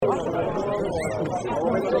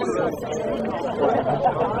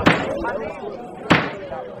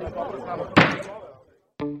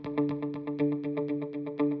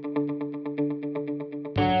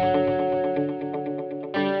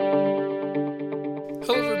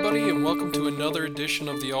And welcome to another edition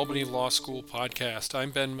of the Albany Law School podcast.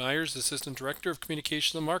 I'm Ben Myers, Assistant Director of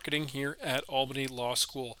Communication and Marketing here at Albany Law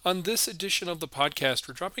School. On this edition of the podcast,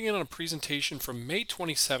 we're dropping in on a presentation from May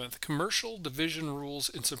 27th, Commercial Division Rules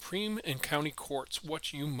in Supreme and County Courts,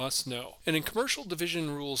 What You Must Know. And in commercial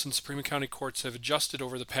division rules in Supreme and County Courts have adjusted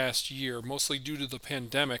over the past year, mostly due to the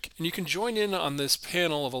pandemic. And you can join in on this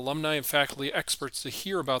panel of alumni and faculty experts to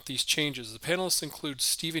hear about these changes. The panelists include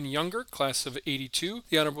Stephen Younger, class of 82,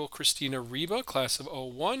 the Honorable Christina Reba, class of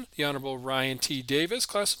 01, the Honorable Ryan T. Davis,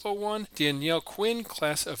 class of 01, Danielle Quinn,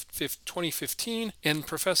 class of 2015, and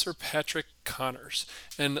Professor Patrick Connors.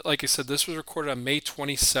 And like I said, this was recorded on May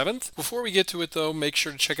 27th. Before we get to it though, make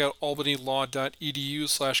sure to check out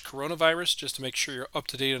albanylaw.edu/coronavirus just to make sure you're up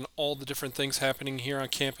to date on all the different things happening here on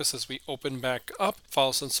campus as we open back up. Follow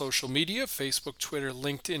us on social media, Facebook, Twitter,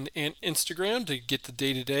 LinkedIn, and Instagram to get the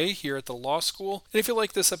day-to-day here at the law school. And if you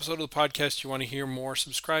like this episode of the podcast, you want to hear more,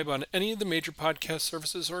 subscribe on any of the major podcast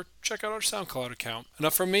services or check out our SoundCloud account.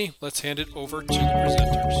 Enough from me. Let's hand it over to the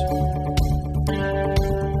presenters.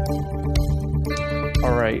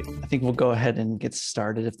 All right, I think we'll go ahead and get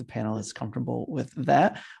started if the panel is comfortable with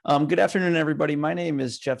that. Good afternoon, everybody. My name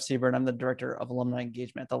is Jeff Siebert. I'm the Director of Alumni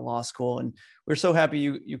Engagement at the Law School, and we're so happy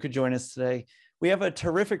you could join us today. We have a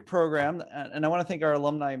terrific program, and I want to thank our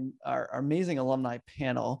alumni, our amazing alumni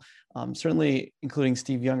panel, certainly including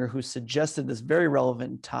Steve Younger, who suggested this very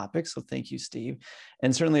relevant topic. So thank you, Steve.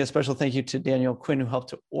 And certainly a special thank you to Danielle Quinn, who helped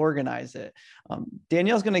to organize it.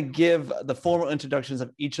 Danielle's going to give the formal introductions of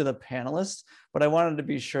each of the panelists, but I wanted to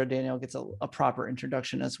be sure Danielle gets a proper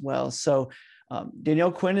introduction as well. So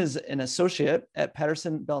Danielle Quinn is an associate at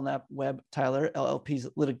Patterson Belknap Webb Tyler LLP's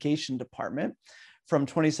litigation department. From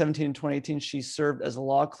 2017 to 2018, she served as a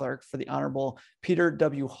law clerk for the Honorable Peter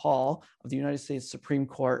W. Hall of the United States Supreme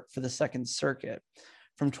Court for the Second Circuit.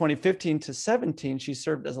 From 2015 to 17, she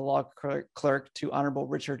served as a law clerk to Honorable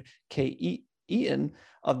Richard K. Eaton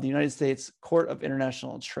of the United States Court of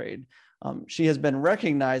International Trade. She has been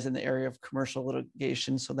recognized in the area of commercial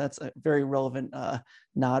litigation, so that's a very relevant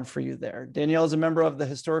nod for you there. Danielle is a member of the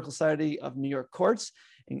Historical Society of New York Courts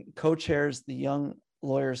and co-chairs the Young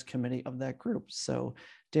Lawyers Committee of that group. So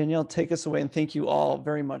Danielle, take us away, and thank you all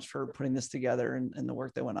very much for putting this together and the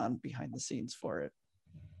work that went on behind the scenes for it.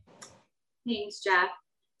 Thanks, Jeff.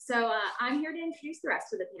 So I'm here to introduce the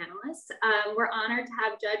rest of the panelists. We're honored to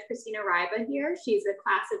have Judge Christina Ryba here. She's a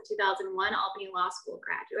class of 2001 Albany Law School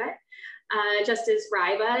graduate. Justice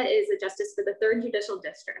Ryba is a justice for the 3rd Judicial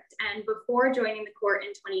District. And before joining the court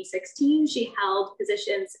in 2016, she held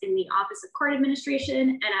positions in the Office of Court Administration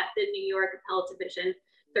and at the New York Appellate Division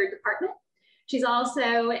 3rd Department. She's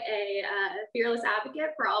also a fearless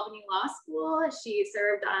advocate for Albany Law School. She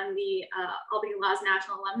served on the Albany Law's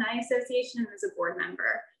National Alumni Association and is a board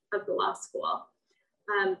member of the law school.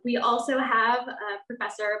 We also have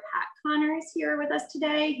Professor Pat Connors here with us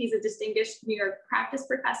today. He's a distinguished New York practice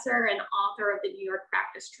professor and author of the New York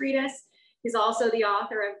Practice Treatise. He's also the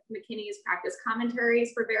author of McKinney's practice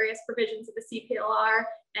commentaries for various provisions of the CPLR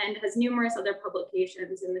and has numerous other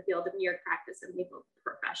publications in the field of New York practice and legal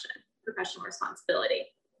professional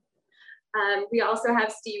responsibility. We also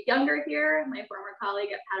have Steve Younger here, my former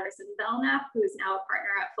colleague at Patterson Belknap, who is now a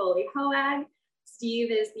partner at Foley Hoag.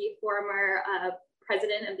 Steve is the former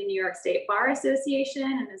president of the New York State Bar Association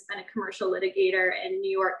and has been a commercial litigator in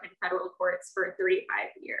New York and federal courts for 35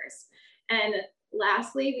 years. And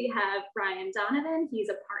lastly, we have Brian Donovan. He's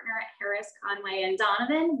a partner at Harris, Conway, and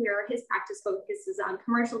Donovan, where his practice focuses on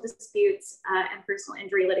commercial disputes and personal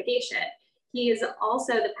injury litigation. He is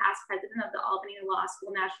also the past president of the Albany Law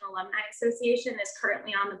School National Alumni Association and is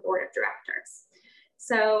currently on the board of directors.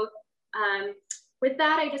 So with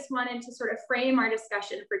that, I just wanted to sort of frame our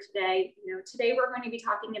discussion for today. Today we're going to be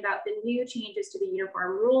talking about the new changes to the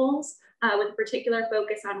uniform rules with a particular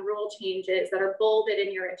focus on rule changes that are bolded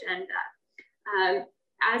in your agenda.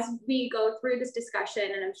 As we go through this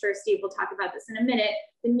discussion, and I'm sure Steve will talk about this in a minute,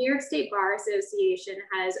 the New York State Bar Association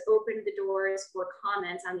has opened the doors for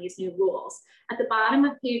comments on these new rules. At the bottom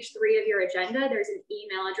of page 3 of your agenda, there's an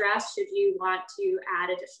email address should you want to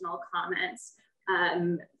add additional comments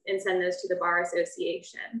and send those to the Bar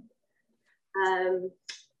Association.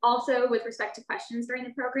 Also, with respect to questions during the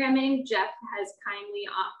programming, Jeff has kindly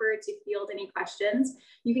offered to field any questions.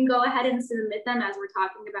 You can go ahead and submit them as we're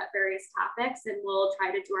talking about various topics, and we'll try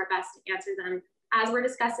to do our best to answer them as we're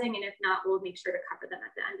discussing, and if not, we'll make sure to cover them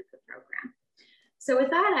at the end of the program. So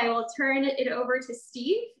with that, I will turn it over to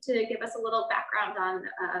Steve to give us a little background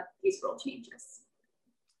on these rule changes.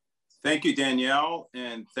 Thank you, Danielle,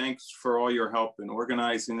 and thanks for all your help in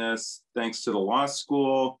organizing this. Thanks to the law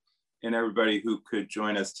school and everybody who could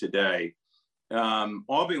join us today.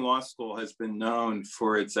 Albany Law School has been known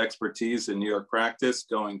for its expertise in New York practice,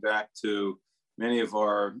 going back to many of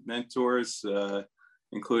our mentors,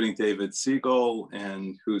 including David Siegel,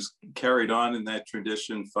 and who's carried on in that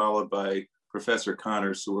tradition, followed by Professor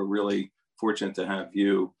Connors, so we're really fortunate to have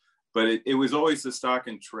you. But it was always the stock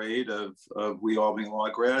and trade of we Albany law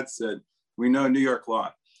grads that we know New York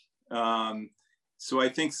law. So I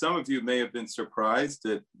think some of you may have been surprised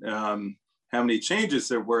at how many changes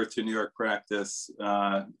there were to New York practice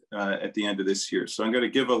at the end of this year. So I'm going to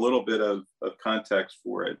give a little bit of context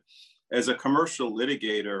for it. As a commercial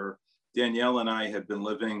litigator, Danielle and I have been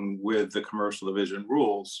living with the commercial division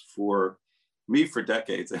rules for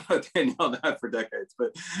decades. Danielle, not for decades,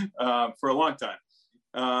 but for a long time.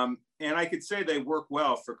 And I could say they work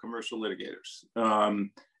well for commercial litigators.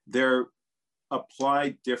 They're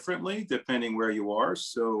applied differently depending where you are.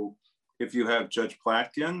 So if you have Judge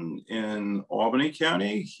Platkin in Albany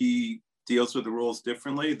County, he deals with the rules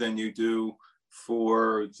differently than you do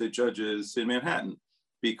for the judges in Manhattan,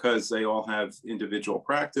 because they all have individual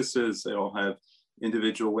practices, they all have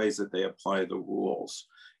individual ways that they apply the rules.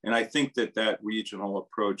 And I think that regional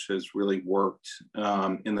approach has really worked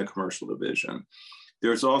in the commercial division.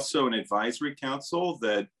 There's also an advisory council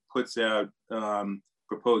that puts out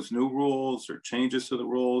proposed new rules or changes to the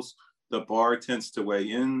rules. The bar tends to weigh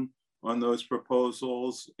in on those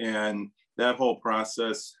proposals, and that whole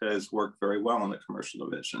process has worked very well in the commercial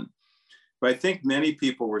division. But I think many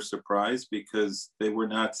people were surprised because they were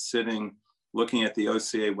not sitting looking at the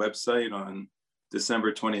OCA website on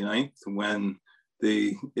December 29th when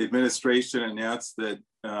the administration announced that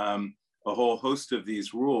a whole host of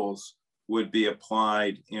these rules would be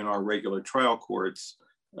applied in our regular trial courts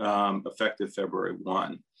effective February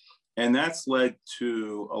 1. And that's led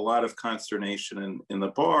to a lot of consternation in the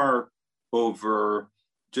bar over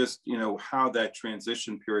just, how that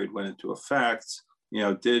transition period went into effect.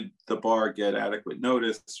 Did the bar get adequate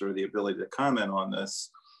notice or the ability to comment on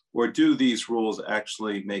this? Or do these rules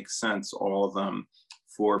actually make sense, all of them,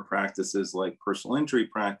 for practices like personal injury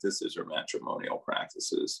practices or matrimonial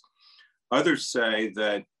practices? Others say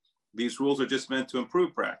that these rules are just meant to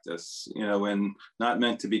improve practice, and not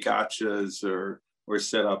meant to be gotchas or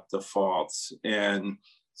set up defaults. And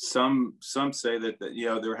some say that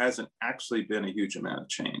there hasn't actually been a huge amount of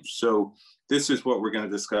change. So this is what we're going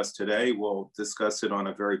to discuss today. We'll discuss it on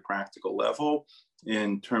a very practical level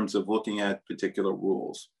in terms of looking at particular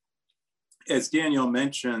rules. As Danielle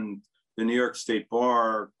mentioned, the New York State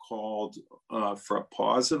Bar called for a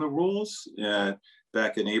pause in the rules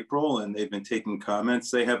back in April, and they've been taking comments.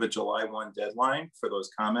 They have a July 1 deadline for those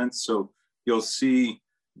comments. So you'll see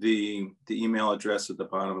the email address at the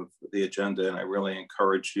bottom of the agenda, and I really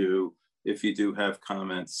encourage you, if you do have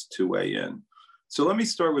comments, to weigh in. So let me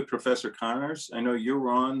start with Professor Connors. I know you're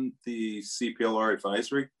on the CPLR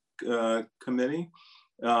advisory committee.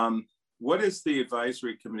 What has the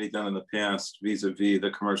advisory committee done in the past vis-a-vis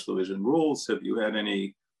the commercial division rules? Have you had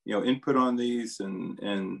any input on these,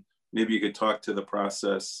 and maybe you could talk to the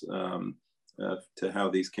process to how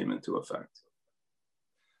these came into effect?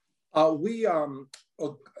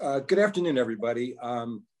 Good afternoon, everybody,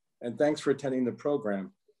 and thanks for attending the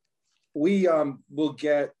program. We will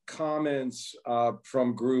get comments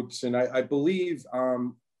from groups, and I believe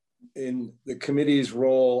in the committee's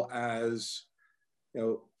role as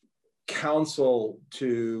counsel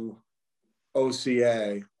to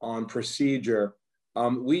OCA on procedure,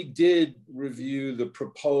 we did review the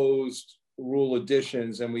proposed rule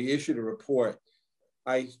additions, and we issued a report.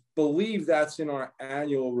 I believe that's in our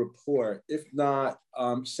annual report. If not,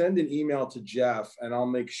 send an email to Jeff and I'll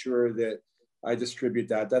make sure that I distribute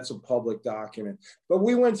that. That's a public document. But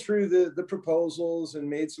we went through the proposals and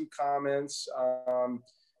made some comments.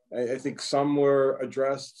 I think some were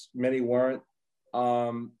addressed, many weren't.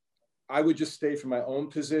 I would just state from my own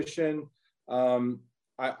position,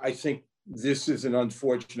 I think this is an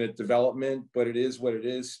unfortunate development, but it is what it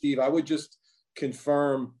is. Steve, I would just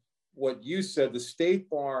confirm what you said. The State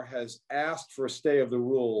Bar has asked for a stay of the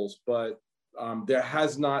rules, but there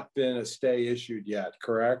has not been a stay issued yet,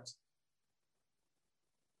 correct?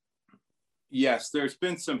 Yes, there's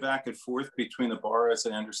been some back and forth between the bar, as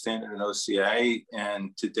I understand it, and OCA,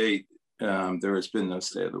 and to date, there has been no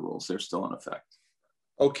stay of the rules. They're still in effect.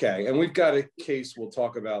 Okay, and we've got a case we'll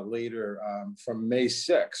talk about later from May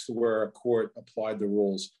 6th where a court applied the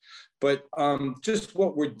rules. But just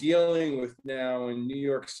what we're dealing with now in New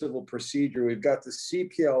York civil procedure, we've got the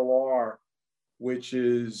CPLR, which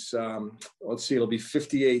is, let's see, it'll be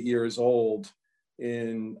 58 years old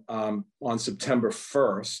on September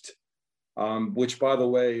 1st, which, by the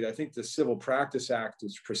way, I think the Civil Practice Act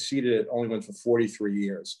was preceded, it only went for 43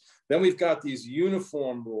 years. Then we've got these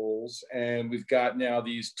uniform rules, and we've got now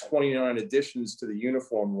these 29 additions to the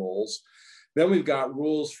uniform rules. Then we've got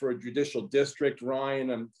rules for a judicial district.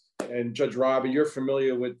 Ryan and Judge Reiba, you're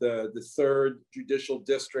familiar with the third judicial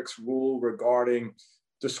district's rule regarding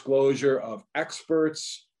disclosure of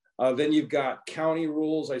experts. Then you've got county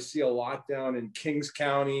rules. I see a lot down in Kings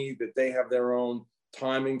County that they have their own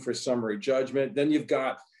timing for summary judgment. Then you've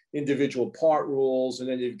got individual part rules, and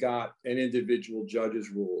then you've got an individual judge's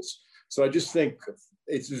rules. So I just think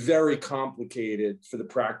it's very complicated for the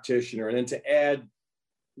practitioner. And then to add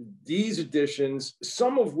these additions,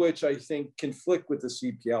 some of which I think conflict with the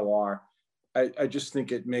CPLR, I just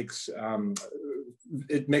think it makes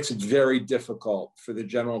it very difficult for the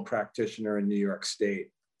general practitioner in New York State.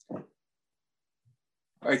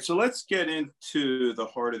 All right, so let's get into the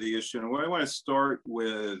heart of the issue. And what I want to start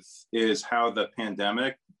with is how the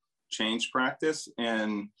pandemic changed practice.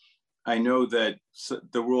 And I know that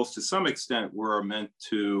the rules to some extent were meant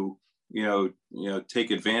to,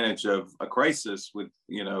 take advantage of a crisis with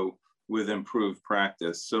improved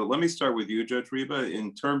practice. So let me start with you, Judge Reiba.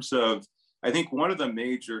 In terms of, I think one of the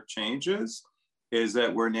major changes is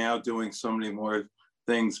that we're now doing so many more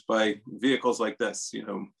things by vehicles like this,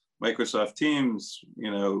 Microsoft Teams,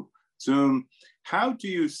 Zoom. How do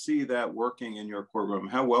you see that working in your courtroom?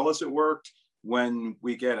 How well has it worked? When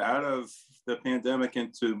we get out of the pandemic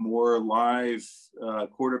into more live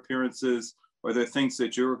court appearances, are there things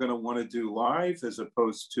that you're going to want to do live as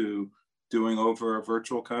opposed to doing over a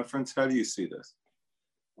virtual conference? How do you see this?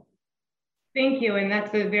 Thank you, and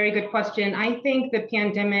that's a very good question. I think the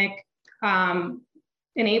pandemic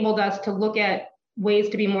enabled us to look at ways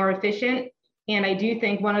to be more efficient. And I do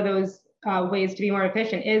think one of those ways to be more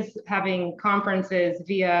efficient is having conferences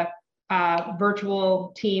via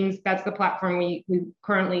virtual Teams. That's the platform we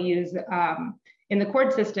currently use in the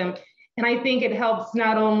court system. And I think it helps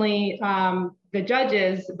not only the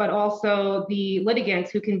judges, but also the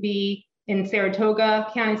litigants who can be in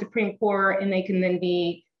Saratoga County Supreme Court, and they can then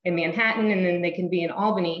be in Manhattan, and then they can be in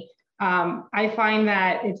Albany. I find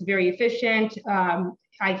that it's very efficient.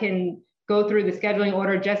 I can go through the scheduling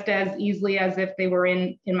order just as easily as if they were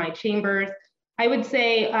in my chambers. I would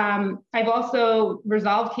say I've also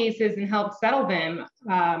resolved cases and helped settle them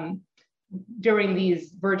during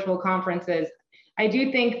these virtual conferences. I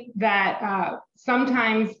do think that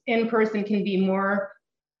sometimes in-person can be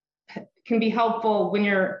helpful when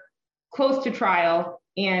you're close to trial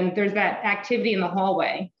and there's that activity in the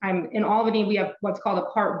hallway. In Albany, we have what's called a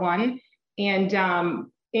Part 1, and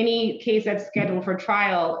any case that's scheduled for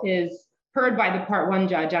trial is heard by the Part 1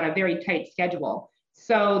 judge on a very tight schedule.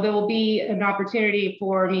 So there will be an opportunity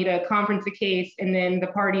for me to conference a case, and then the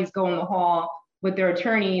parties go in the hall with their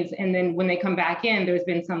attorneys, and then when they come back in, there's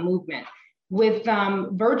been some movement. With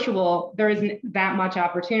virtual, there isn't that much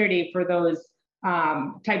opportunity for those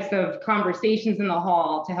types of conversations in the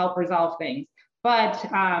hall to help resolve things. But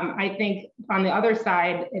I think on the other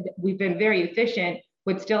side, we've been very efficient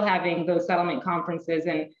with still having those settlement conferences.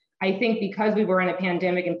 And I think because we were in a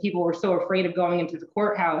pandemic and people were so afraid of going into the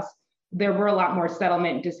courthouse, there were a lot more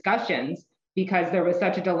settlement discussions because there was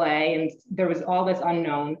such a delay and there was all this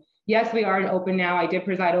unknown. Yes, we are in open now. I did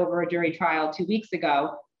preside over a jury trial 2 weeks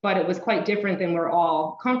ago, but it was quite different than we're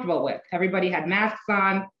all comfortable with. Everybody had masks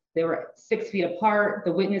on. They were 6 feet apart.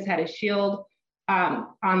 The witness had a shield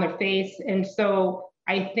on their face. And so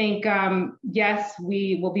I think, yes,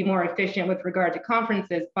 we will be more efficient with regard to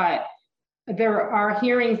conferences, but there are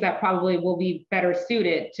hearings that probably will be better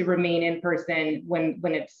suited to remain in person when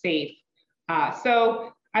it's safe.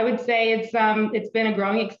 So I would say it's been a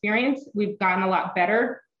growing experience. We've gotten a lot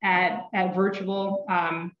better at virtual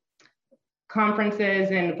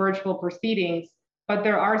conferences and virtual proceedings, but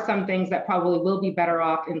there are some things that probably will be better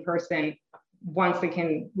off in person once we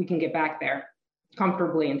can get back there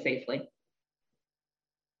comfortably and safely.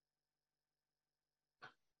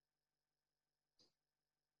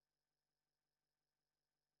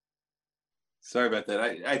 Sorry about that.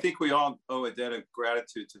 I think we all owe a debt of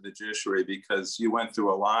gratitude to the judiciary because you went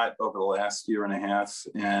through a lot over the last year and a half.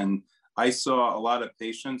 And I saw a lot of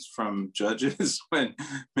patience from judges when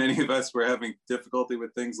many of us were having difficulty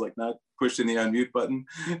with things like not pushing the unmute button.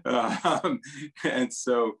 And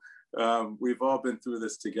so we've all been through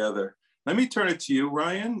this together. Let me turn it to you,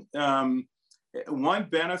 Ryan. One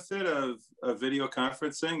benefit of video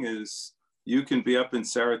conferencing is you can be up in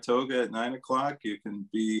Saratoga at 9 o'clock. You can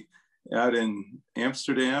be out in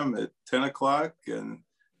Amsterdam at 10 o'clock and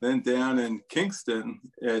then down in Kingston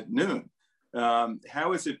at noon.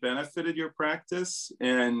 How has it benefited your practice?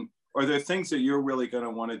 And are there things that you're really going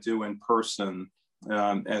to want to do in person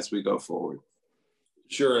as we go forward?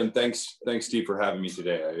 Sure, and thanks, Steve, for having me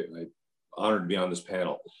today. I'm honored to be on this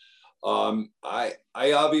panel. I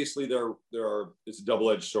obviously it's a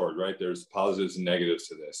double-edged sword, right? There's positives and negatives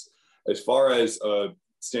to this. As far as a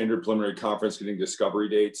standard preliminary conference getting discovery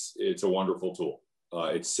dates, it's a wonderful tool.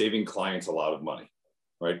 It's saving clients a lot of money,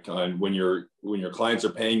 right? And when your clients are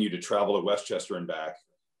paying you to travel to Westchester and back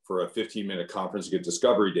for a 15-minute conference to get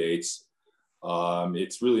discovery dates,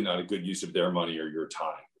 it's really not a good use of their money or your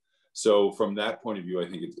time. So from that point of view, I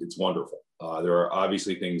think it's wonderful. There are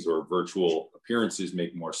obviously things where virtual appearances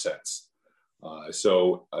make more sense. When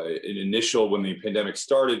the pandemic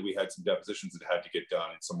started, we had some depositions that had to get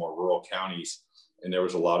done in some more rural counties, and there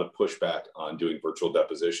was a lot of pushback on doing virtual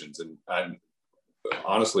depositions. And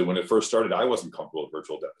honestly, when it first started, I wasn't comfortable with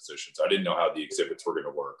virtual depositions. I didn't know how the exhibits were going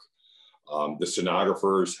to work. The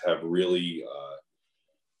stenographers have really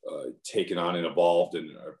taken on and evolved and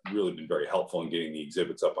have really been very helpful in getting the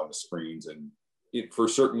exhibits up on the screens. And for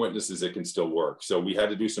certain witnesses, it can still work. So we had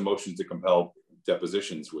to do some motions to compel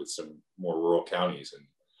depositions with some more rural counties. And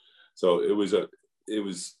so it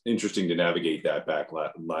was interesting to navigate that back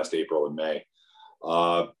last April and May.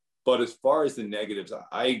 But as far as the negatives,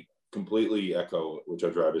 I completely echo what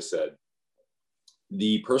Judge Ribas said.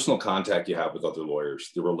 The personal contact you have with other lawyers,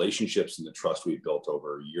 the relationships and the trust we've built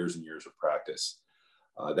over years and years of practice,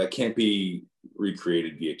 that can't be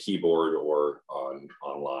recreated via keyboard or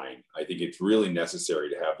online. I think it's really necessary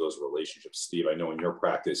to have those relationships. Steve, I know in your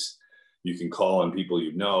practice, you can call on people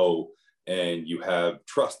you know, and you have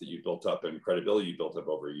trust that you built up and credibility you built up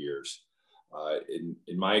over years.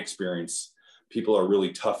 In my experience, people are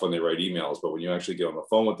really tough when they write emails, but when you actually get on the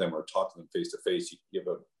phone with them or talk to them face to face, you have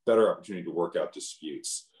a better opportunity to work out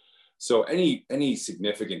disputes. So any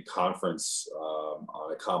significant conference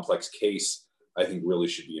on a complex case, I think really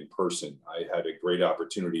should be in person. I had a great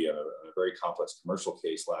opportunity on a very complex commercial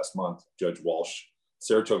case last month. Judge Walsh,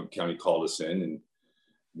 Saratoga County called us in and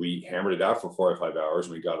we hammered it out for 4 or 5 hours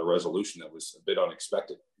and we got a resolution that was a bit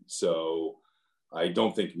unexpected. So I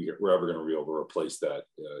don't think we're ever going to be able to replace that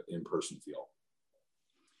in-person feel.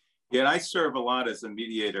 Yeah, and I serve a lot as a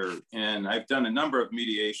mediator, and I've done a number of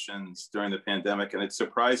mediations during the pandemic, and it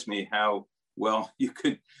surprised me how well you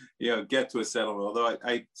could, get to a settlement. Although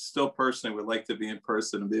I still personally would like to be in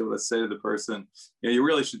person and be able to say to the person, you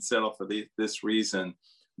really should settle for this reason.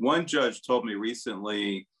 One judge told me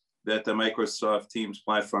recently that the Microsoft Teams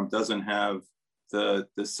platform doesn't have the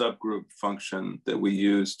subgroup function that we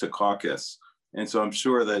use to caucus. And so I'm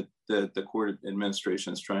sure that the court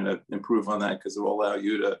administration is trying to improve on that because it will allow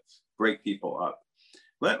you to break people up.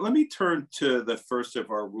 Let me turn to the first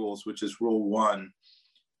of our rules, which is Rule 1.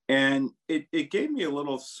 And it gave me a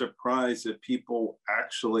little surprise that people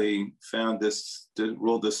actually found this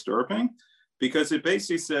rule disturbing, because it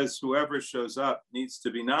basically says whoever shows up needs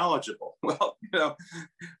to be knowledgeable. Well,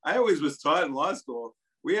 I always was taught in law school,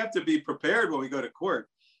 we have to be prepared when we go to court.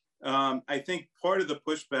 I think part of the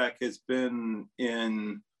pushback has been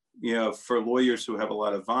in, for lawyers who have a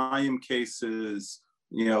lot of volume cases,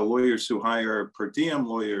 lawyers who hire per diem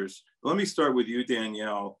lawyers. Let me start with you,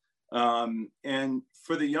 Danielle. And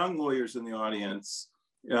for the young lawyers in the audience,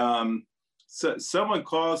 so someone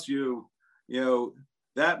calls you,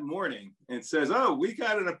 that morning and says, "Oh, we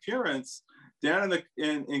got an appearance down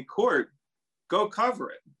in court. Go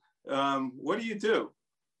cover it." What do you do?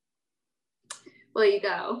 Well, you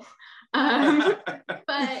go.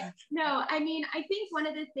 But no, I mean, I think one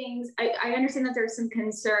of the things, I understand that there's some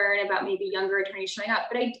concern about maybe younger attorneys showing up,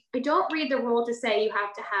 but I don't read the rule to say you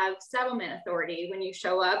have to have settlement authority when you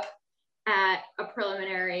show up at a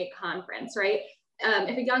preliminary conference, right?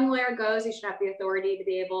 If a young lawyer goes, he should have the authority to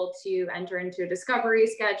be able to enter into a discovery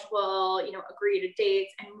schedule, agree to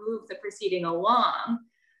dates and move the proceeding along.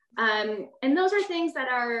 And those are things that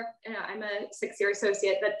are, I'm a 6-year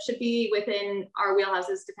associate, that should be within our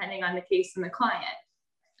wheelhouses depending on the case and the client.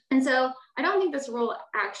 And so I don't think this rule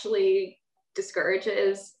actually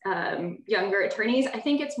discourages younger attorneys. I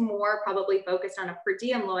think it's more probably focused on a per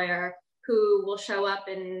diem lawyer who will show up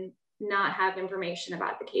and not have information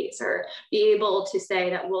about the case, or be able to say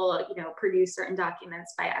that we'll, produce certain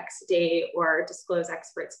documents by X date or disclose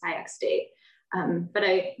experts by X date. But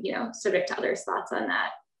I, subject to others' thoughts on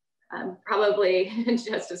that. Probably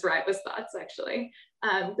Justice Ribas' thoughts, actually.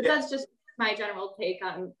 But that's just my general take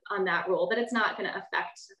on that rule, but it's not going to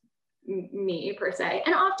affect me per se.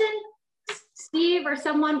 And often Steve or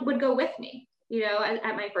someone would go with me, you know,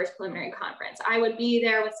 at my first preliminary conference. I would be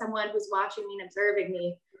there with someone who's watching me and observing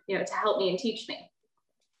me, you know, to help me and teach me.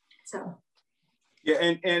 So. Yeah,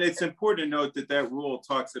 and it's important to note that that rule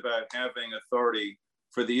talks about having authority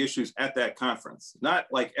for the issues at that conference, not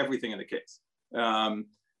like everything in the case.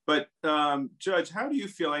 But Judge, how do you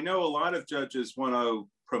feel? I know a lot of judges want to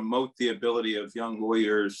promote the ability of young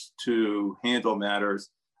lawyers to handle matters.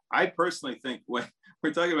 I personally think when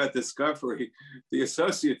we're talking about discovery, the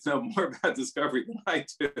associates know more about discovery than I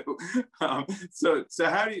do. So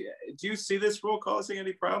how do you see this rule causing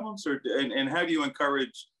any problems, and how do you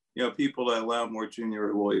encourage, you know, people to allow more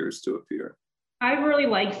junior lawyers to appear? I really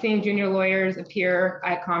like seeing junior lawyers appear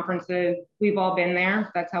at conferences. We've all been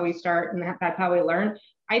there. That's how we start, and that's how we learn.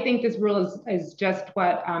 I think this rule is just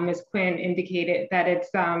what Ms. Quinn indicated, that it's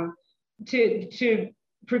to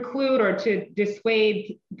preclude or to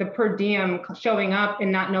dissuade the per diem showing up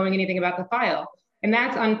and not knowing anything about the file. And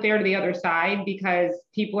that's unfair to the other side, because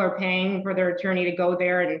people are paying for their attorney to go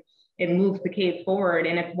there and move the case forward.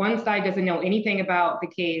 And if one side doesn't know anything about the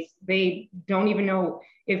case, they don't even know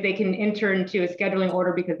if they can enter into a scheduling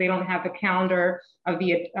order because they don't have the calendar of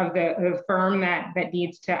the firm that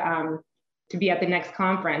needs to be at the next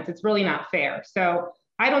conference. It's really not fair. So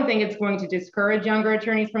I don't think it's going to discourage younger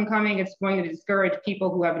attorneys from coming. It's going to discourage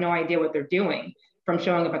people who have no idea what they're doing from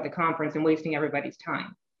showing up at the conference and wasting everybody's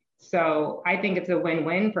time. So I think it's a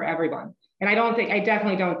win-win for everyone. And I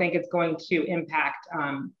definitely don't think it's going to impact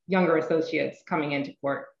younger associates coming into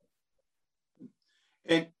court.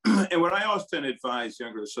 And what I often advise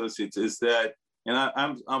younger associates is that, and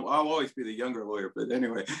I'll always be the younger lawyer, but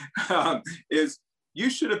anyway, is you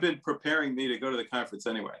should have been preparing me to go to the conference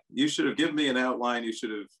anyway. You should have given me an outline. You should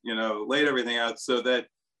have, you know, laid everything out so that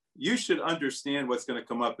you should understand what's going to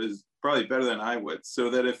come up is probably better than I would. So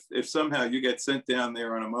that if somehow you get sent down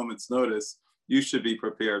there on a moment's notice, you should be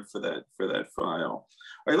prepared for that file.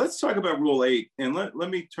 All right, let's talk about Rule 8. And let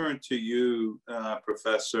me turn to you,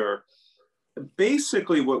 Professor.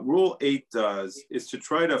 Basically, what Rule 8 does is to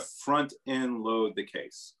try to front end load the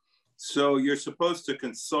case. So you're supposed to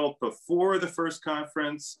consult before the first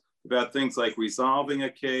conference about things like resolving a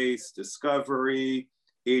case, discovery,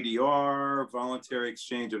 ADR, voluntary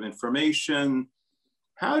exchange of information.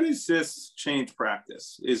 How does this change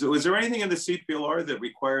practice? Was there anything in the CPLR that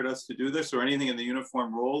required us to do this, or anything in the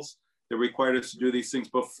uniform rules that required us to do these things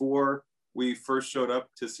before we first showed up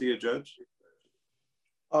to see a judge?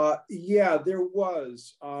 Yeah, there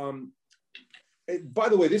was. By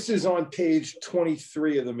the way, this is on page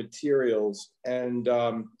 23 of the materials. And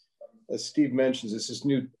as Steve mentions, this is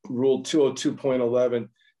new rule 202.11,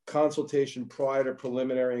 consultation prior to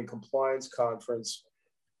preliminary and compliance conference.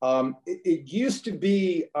 It used to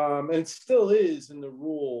be, and it still is in the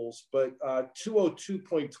rules, but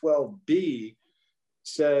 202.12b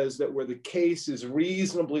says that where the case is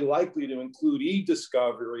reasonably likely to include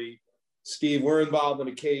e-discovery, Steve, we're involved in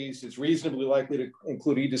a case, it's reasonably likely to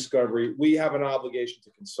include e-discovery, we have an obligation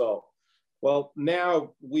to consult. Well,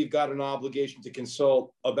 now we've got an obligation to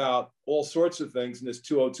consult about all sorts of things in this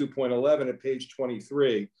 202.11 at page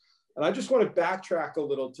 23. And I just want to backtrack a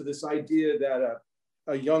little to this idea that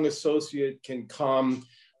a young associate can come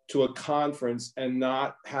to a conference and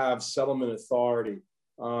not have settlement authority.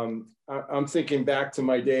 I'm thinking back to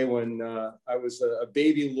my day when I was a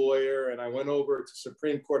baby lawyer and I went over to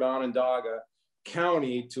Supreme Court Onondaga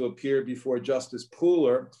County to appear before Justice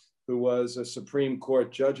Pooler, who was a Supreme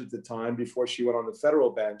Court judge at the time before she went on the federal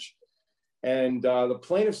bench. And the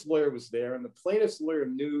plaintiff's lawyer was there, and the plaintiff's lawyer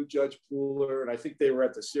knew Judge Pooler, and I think they were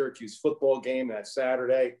at the Syracuse football game that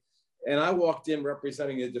Saturday. And I walked in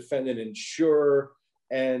representing the defendant insured,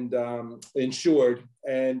 and she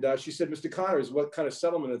said, "Mr. Connors, what kind of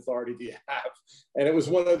settlement authority do you have?" And it was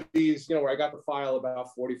one of these, you know, where I got the file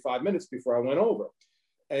about 45 minutes before I went over.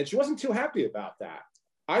 And she wasn't too happy about that.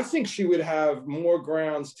 I think she would have more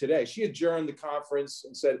grounds today. She adjourned the conference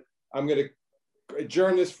and said, "I'm going to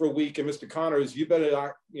adjourn this for a week, and Mr. Connors, you better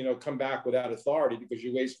not, you know, come back without authority because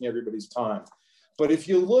you're wasting everybody's time." But if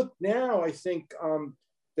you look now, I think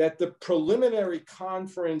that the preliminary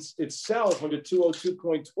conference itself under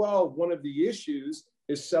 202.12, one of the issues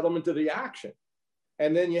is settlement of the action.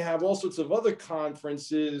 And then you have all sorts of other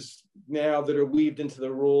conferences now that are weaved into the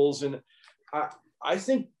rules. And I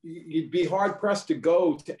think you'd be hard pressed to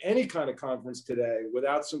go to any kind of conference today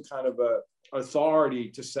without some kind of a authority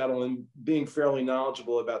to settle and being fairly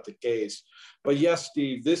knowledgeable about the case. But yes,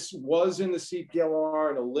 Steve, this was in the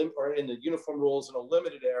CPLR or in the uniform rules in a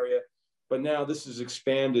limited area. but now this is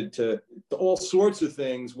expanded to all sorts of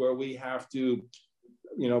things where we have to,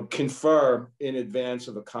 confer in advance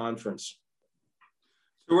of a conference.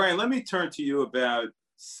 So Ryan, let me turn to you about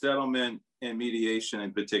settlement and mediation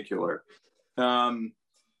in particular.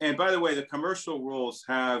 And by the way, the commercial rules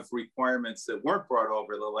have requirements that weren't brought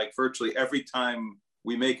over. Like virtually every time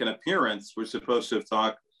we make an appearance, we're supposed to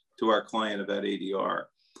talk to our client about ADR.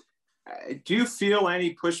 Do you feel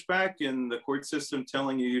any pushback in the court system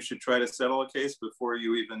telling you should try to settle a case before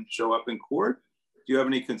you even show up in court? Do you have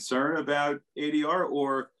any concern about ADR,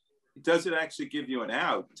 or does it actually give you an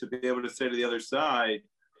out to be able to say to the other side,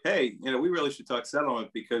 hey, we really should talk settlement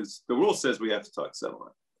because the rule says we have to talk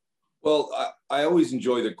settlement? Well, I always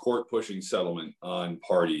enjoy the court pushing settlement on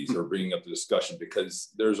parties or bringing up the discussion, because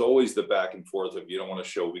there's always the back and forth of you don't want to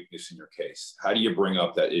show weakness in your case. How do you bring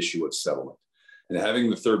up that issue of settlement? And having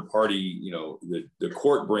the third party, the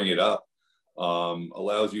court bring it up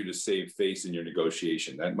allows you to save face in your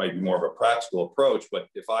negotiation. That might be more of a practical approach, but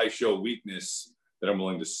if I show weakness that I'm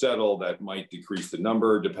willing to settle, that might decrease the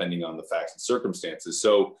number depending on the facts and circumstances.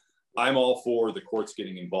 So I'm all for the courts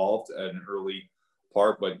getting involved at an early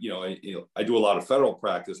part, but I do a lot of federal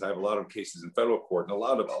practice. I have a lot of cases in federal court, and a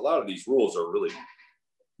lot of these rules are really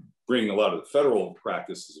bringing a lot of the federal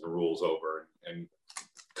practices and rules over and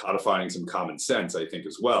codifying some common sense, I think,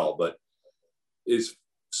 as well. But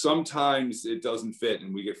sometimes it doesn't fit,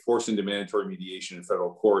 and we get forced into mandatory mediation in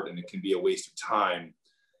federal court, and it can be a waste of time.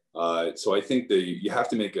 So I think that you have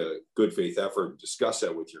to make a good faith effort and discuss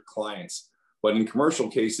that with your clients. But in commercial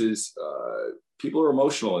cases, people are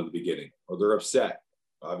emotional in the beginning, or they're upset.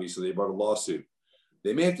 Obviously, they brought a lawsuit.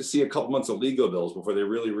 They may have to see a couple months of legal bills before they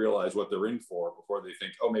really realize what they're in for, before they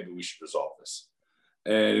think, oh, maybe we should resolve this.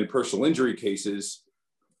 And in personal injury cases,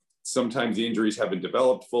 sometimes the injuries haven't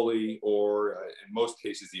developed fully, or in most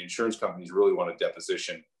cases, the insurance companies really want a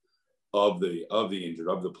deposition of the injured,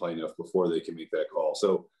 of the plaintiff, before they can make that call.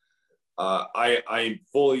 So I'm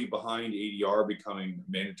fully behind ADR becoming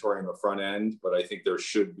mandatory on the front end, but I think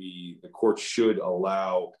the court should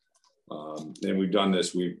allow, and we've done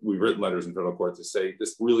this, we've written letters in federal court to say,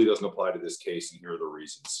 this really doesn't apply to this case, and here are the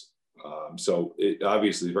reasons. So it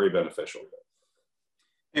obviously is very beneficial.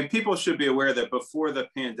 And people should be aware that before the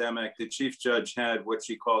pandemic, the chief judge had what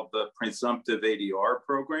she called the presumptive ADR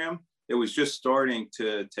program. It was just starting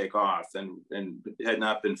to take off and had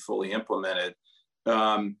not been fully implemented.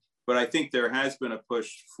 But I think there has been a push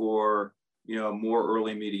for, more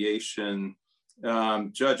early mediation.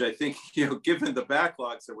 Judge, I think, given the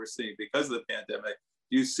backlogs that we're seeing because of the pandemic,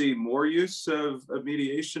 do you see more use of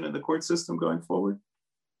mediation in the court system going forward?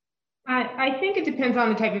 I think it depends on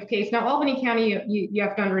the type of case. Now, Albany County, you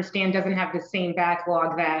have to understand, doesn't have the same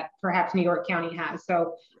backlog that perhaps New York County has.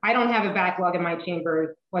 So I don't have a backlog in my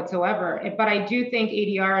chamber whatsoever. But I do think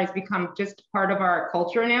ADR has become just part of our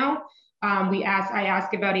culture now. I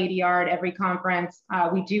ask about ADR at every conference.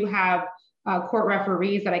 We do have court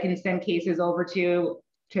referees that I can send cases over to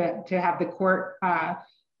have the court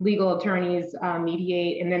legal attorneys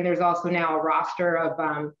mediate. And then there's also now a roster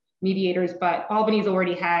of mediators, but Albany's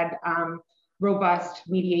already had robust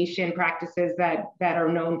mediation practices that are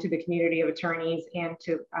known to the community of attorneys and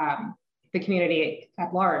to the community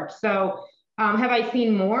at large. So have I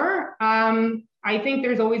seen more? I think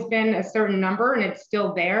there's always been a certain number, and it's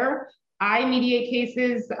still there. I mediate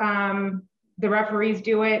cases, the referees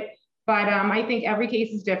do it, but I think every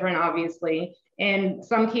case is different, obviously, and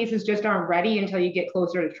some cases just aren't ready until you get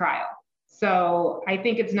closer to trial. So I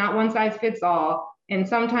think it's not one size fits all. And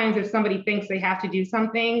sometimes if somebody thinks they have to do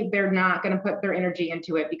something, they're not going to put their energy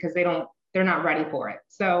into it because they're not ready for it.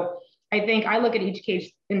 So I think I look at each case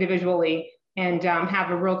individually and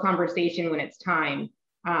have a real conversation when it's time.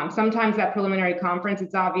 Sometimes that preliminary conference,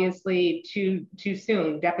 it's obviously too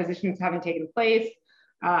soon. Depositions haven't taken place.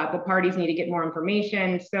 The parties need to get more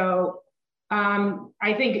information. So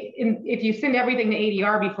I think if you send everything to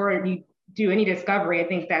ADR before you do any discovery, I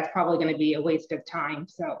think that's probably going to be a waste of time.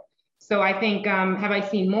 So I think, have I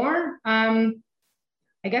seen more?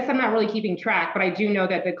 I guess I'm not really keeping track, but I do know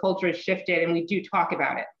that the culture has shifted and we do talk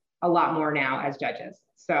about it a lot more now as judges.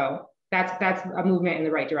 So that's a movement in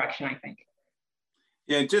the right direction, I think.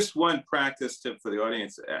 Yeah, just one practice tip for the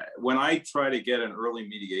audience. When I try to get an early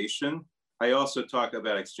mediation, I also talk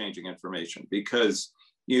about exchanging information because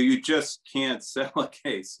you just can't settle a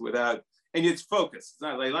case without, and it's focused. It's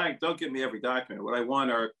not like, don't give me every document. What I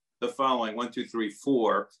want are the following 1, 2, 3,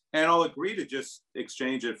 4, and I'll agree to just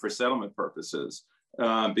exchange it for settlement purposes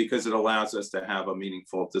because it allows us to have a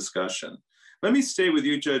meaningful discussion. Let me stay with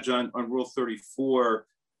you, Judge, on Rule 34,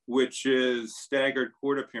 which is staggered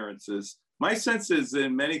court appearances. My sense is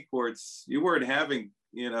in many courts, you weren't having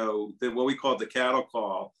what we call the cattle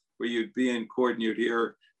call, where you'd be in court and you'd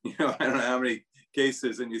hear, I don't know how many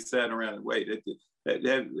cases, and you sat around and waited.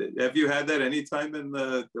 Have you had that any time in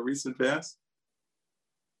the recent past?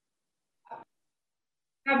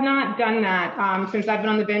 I have not done that since I've been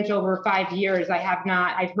on the bench over 5 years. I have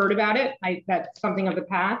not. I've heard about it. That's something of the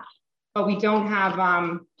past, but we don't have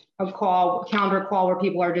a calendar call where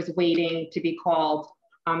people are just waiting to be called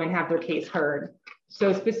and have their case heard.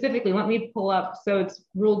 So specifically, let me pull up. So it's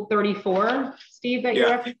Rule 34, Steve, that you're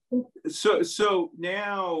referencing? So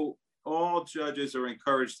now all judges are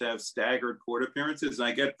encouraged to have staggered court appearances. And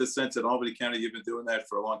I get the sense in Albany County, you've been doing that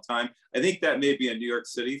for a long time. I think that may be a New York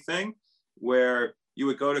City thing, where you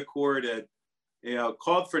would go to court at,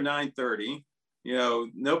 called for 9:30,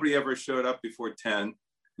 nobody ever showed up before 10.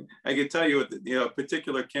 I can tell you, a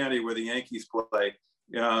particular county where the Yankees play,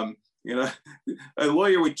 a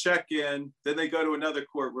lawyer would check in, then they go to another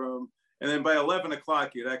courtroom, and then by 11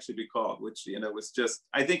 o'clock, you'd actually be called, which, was just,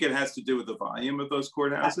 I think it has to do with the volume of those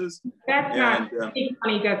courthouses. That's not,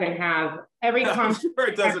 County doesn't have every I'm sure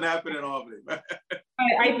it doesn't happen in Albany.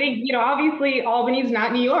 I think, obviously Albany's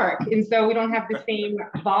not New York. And so we don't have the same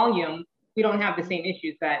volume. We don't have the same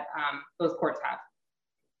issues that those courts have.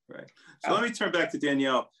 Right. So let me turn back to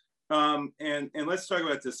Danielle and let's talk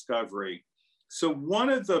about discovery. So one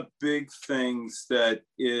of the big things that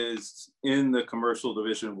is in the commercial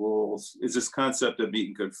division rules is this concept of meet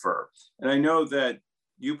and confer. And I know that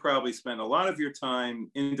you probably spend a lot of your time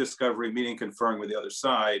in discovery, meeting, conferring with the other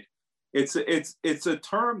side. It's a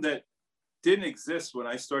term that didn't exist when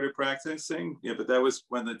I started practicing, but that was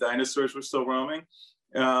when the dinosaurs were still roaming.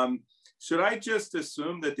 Should I just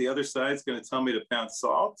assume that the other side's going to tell me to pound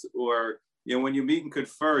salt, or when you meet and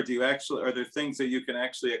confer, are there things that you can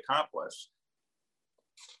actually accomplish?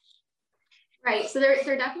 Right. So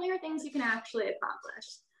there definitely are things you can actually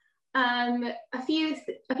accomplish. A few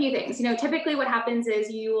things. Typically what happens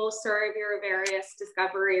is you will serve your various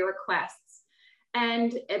discovery requests,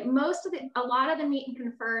 and a lot of the meet and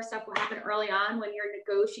confer stuff will happen early on when you're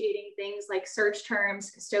negotiating things like search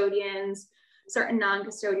terms, custodians, certain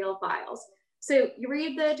non-custodial files. So you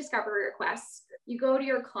read the discovery requests, you go to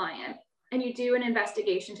your client, and you do an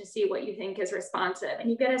investigation to see what you think is responsive,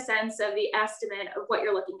 and you get a sense of the estimate of what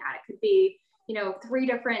you're looking at. It could be 3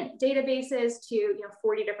 different databases to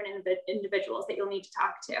 40 different individuals that you'll need to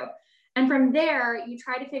talk to. And from there, you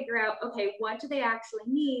try to figure out, okay, what do they actually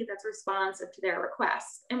need that's responsive to their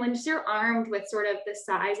requests? And once you're armed with sort of the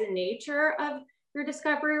size and nature of your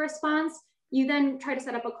discovery response, you then try to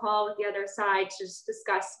set up a call with the other side to just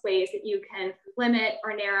discuss ways that you can limit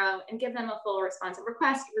or narrow and give them a full responsive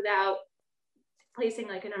request without placing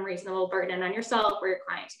like an unreasonable burden on yourself or your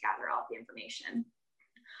client to gather all the information.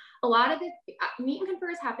 A lot of the meet and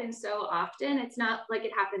confers happen so often, it's not like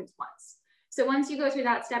it happens once. So once you go through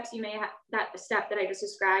that steps, you may have that step that I just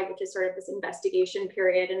described, which is sort of this investigation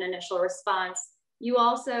period and initial response. You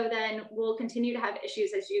also then will continue to have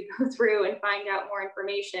issues as you go through and find out more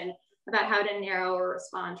information about how to narrow or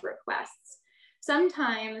respond to requests.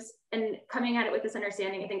 Sometimes, and coming at it with this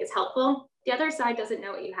understanding, I think is helpful. The other side doesn't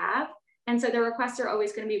know what you have. And so the requests are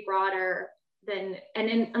always going to be broader than, and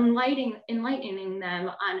in enlightening them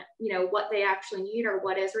on, what they actually need or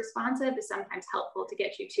what is responsive is sometimes helpful to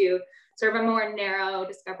get you to sort of a more narrow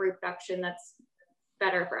discovery production that's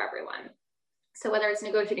better for everyone. So whether it's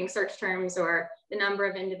negotiating search terms or the number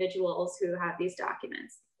of individuals who have these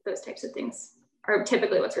documents, those types of things are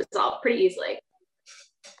typically what's resolved pretty easily.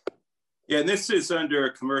 Yeah, and this is under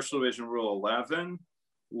Commercial Division Rule 11,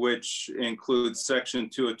 which includes section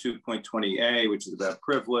 202.20A, which is about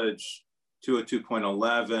privilege,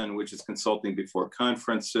 202.11, which is consulting before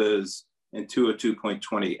conferences, and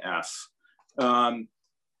 202.20F.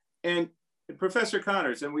 And Professor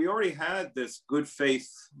Connors, and we already had this good faith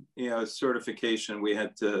certification we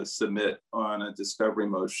had to submit on a discovery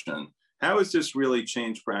motion. How has this really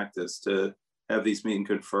changed practice to have these meet and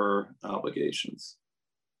confer obligations?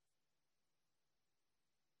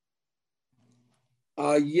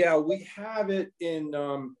 Yeah, we have it in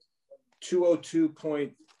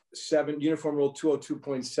 202.7, Uniform Rule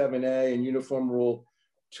 202.7A and Uniform Rule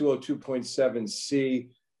 202.7C.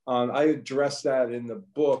 I addressed that in the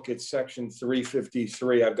book. It's section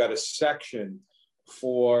 353. I've got a section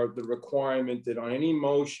for the requirement that on any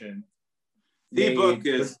motion. The book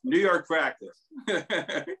is New York practice.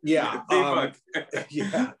 Yeah. The book.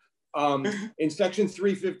 Yeah. In section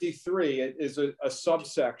 353, it is a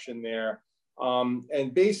subsection there.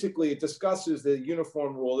 And basically it discusses the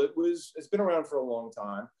uniform rule. It's been around for a long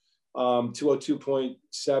time,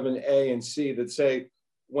 202.7A and C, that say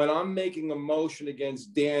when I'm making a motion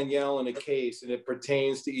against Danielle in a case and it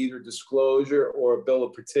pertains to either disclosure or a bill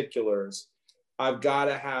of particulars, I've got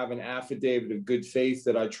to have an affidavit of good faith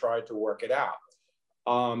that I tried to work it out.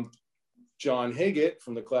 John Higgett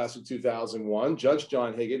from the class of 2001, Judge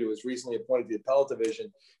John Higgett, who was recently appointed to the appellate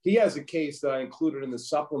division, he has a case that I included in the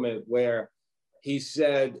supplement where he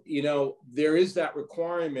said, you know, there is that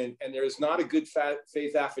requirement and there is not a good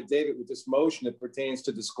faith affidavit with this motion that pertains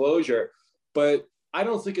to disclosure, but I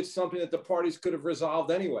don't think it's something that the parties could have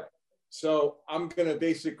resolved anyway. So I'm going to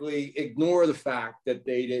basically ignore the fact that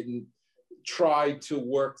they didn't try to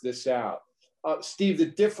work this out. Steve, the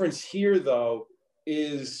difference here, though,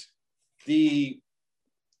 is the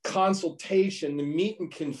consultation, the meet and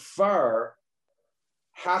confer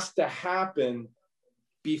has to happen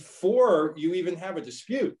before you even have a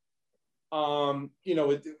dispute. You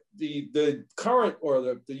know, the current or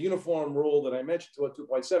the uniform rule that I mentioned,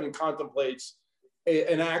 2.7, contemplates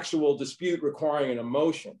an actual dispute requiring a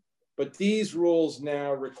motion. But these rules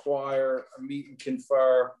now require a meet and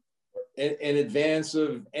confer in advance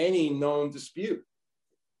of any known dispute.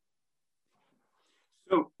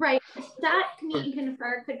 So, right, that meet and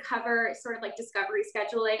confer could cover sort of like discovery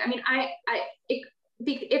scheduling. I mean,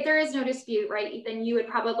 if there is no dispute, right, then you would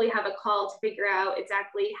probably have a call to figure out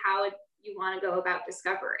exactly how you want to go about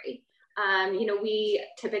discovery. You know, we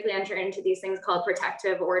typically enter into these things called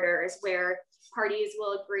protective orders where parties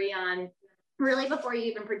will agree on, really before you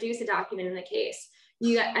even produce a document in the case,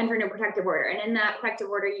 you enter in a protective order. And in that protective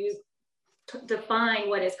order, you define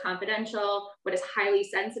what is confidential, what is highly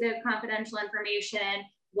sensitive confidential information,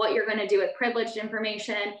 what you're going to do with privileged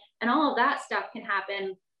information, and all of that stuff can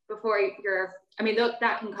happen before you're, I mean,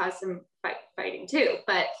 that can cause some fighting too,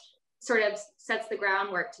 but sort of sets the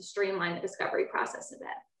groundwork to streamline the discovery process a bit.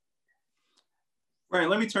 Right,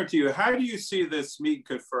 let me turn to you. How do you see this meet and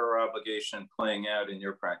confer obligation playing out in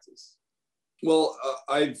your practice? Well,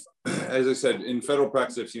 as I said, in federal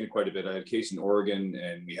practice, I've seen it quite a bit. I had a case in Oregon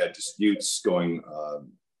and we had disputes going,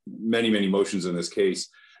 many motions in this case.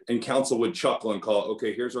 And counsel would chuckle and call,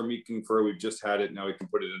 okay, here's our meet and confer. We've just had it. Now we can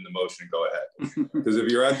put it in the motion and go ahead. Because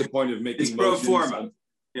if you're at the point of making it's motions, pro forma.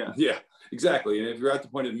 Yeah, exactly. And if you're at the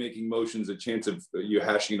point of making motions, a chance of you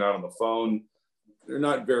hashing it out on the phone, they're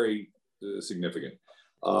not very significant.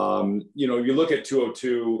 You know, you look at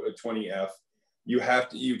 202, 20F,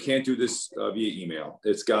 you can't do this via email.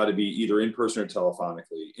 It's got to be either in person or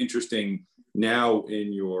telephonically. Interesting, now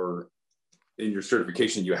in your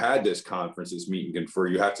certification, you had this conference, this meet and confer.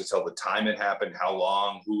 You have to tell the time it happened, how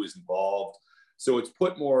long, who was involved. So it's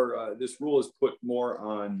put more, this rule is put more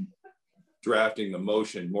on drafting the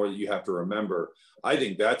motion, more that you have to remember. I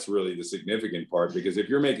think that's really the significant part, because if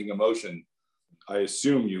you're making a motion, I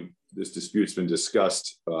assume this dispute's been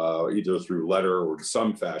discussed either through letter or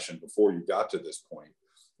some fashion before you got to this point.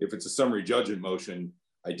 If it's a summary judgment motion,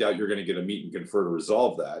 I doubt you're going to get a meet and confer to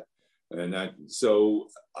resolve that. So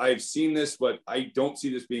I've seen this, but I don't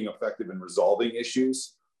see this being effective in resolving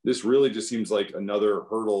issues. This really just seems like another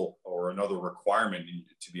hurdle or another requirement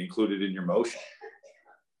to be included in your motion.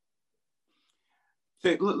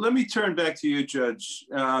 Okay, let me turn back to you, Judge.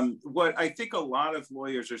 What I think a lot of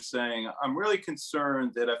lawyers are saying, I'm really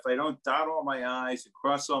concerned that if I don't dot all my I's and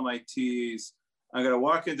cross all my T's, I'm going to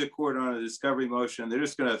walk into court on a discovery motion. They're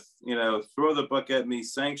just going to, you know, throw the book at me,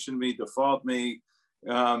 sanction me, default me.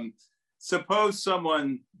 Suppose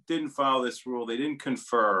someone didn't follow this rule, they didn't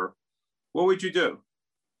confer. What would you do?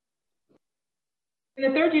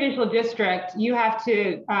 In the third judicial district, you have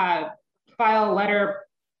to file a letter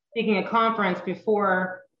taking a conference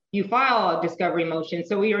before you file a discovery motion.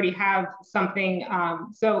 So we already have something.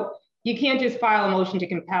 So you can't just file a motion to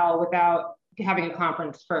compel without having a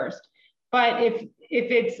conference first. But if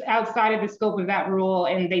it's outside of the scope of that rule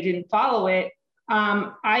and they didn't follow it,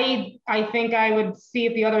 I think I would see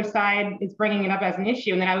if the other side is bringing it up as an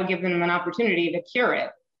issue, and then I would give them an opportunity to cure it.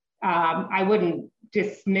 I wouldn't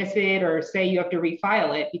dismiss it or say you have to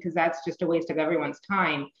refile it, because that's just a waste of everyone's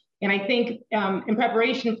time. And I think in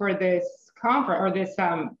preparation for this conference or this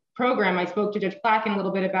program, I spoke to Judge Placken a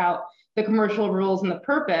little bit about the commercial rules and the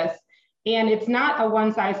purpose. And it's not a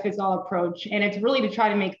one-size-fits-all approach. And it's really to try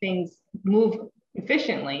to make things move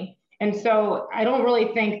efficiently. And so I don't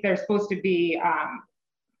really think they're supposed to be,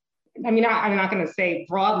 I mean, I'm not going to say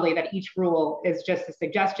broadly that each rule is just a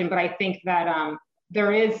suggestion, but I think that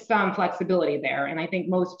there is some flexibility there. And I think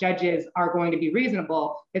most judges are going to be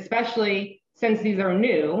reasonable, especially since these are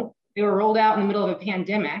new. They were rolled out in the middle of a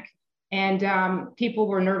pandemic, and people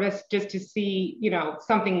were nervous just to see, you know,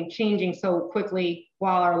 something changing so quickly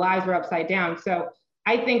while our lives were upside down. So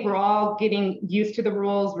I think we're all getting used to the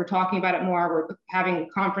rules. We're talking about it more. We're having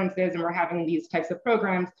conferences and we're having these types of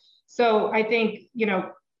programs. So I think, you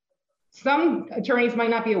know, some attorneys might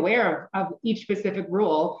not be aware of each specific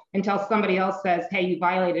rule until somebody else says, hey, you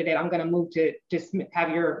violated it. I'm going to move to have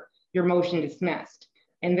your motion dismissed.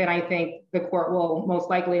 And then I think the court will most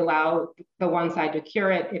likely allow the one side to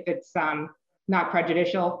cure it if it's not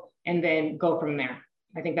prejudicial, and then go from there.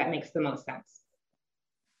 I think that makes the most sense.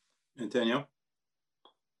 And Danielle?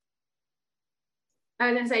 I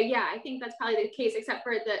was going to say, yeah, I think that's probably the case, except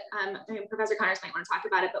for the, I mean, Professor Connors might want to talk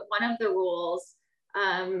about it, but one of the rules,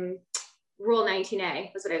 Rule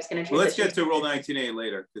 19A was what I was going to transition. Well, let's get to Rule 19A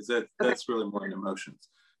later, because that's really more in emotions.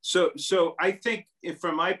 So I think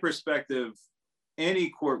from my perspective, any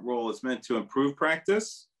court rule is meant to improve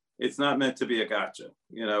practice. It's not meant to be a gotcha,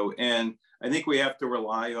 you know, and I think we have to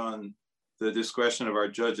rely on the discretion of our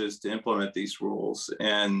judges to implement these rules.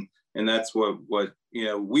 And that's what you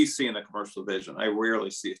know, we see in the commercial division. I rarely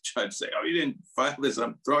see a judge say, oh, you didn't file this,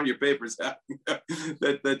 I'm throwing your papers out.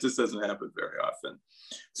 that just doesn't happen very often.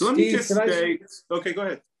 So let me just say, okay, go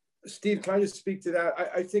ahead. Steve, can I just speak to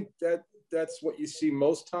that? I think that's what you see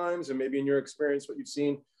most times, and maybe in your experience, what you've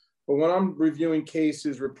seen. But when I'm reviewing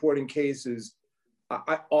cases, reporting cases,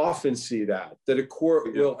 I often see that a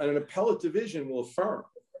court will, and an appellate division will affirm.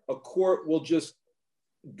 A court will just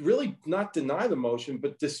really not deny the motion,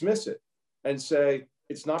 but dismiss it and say,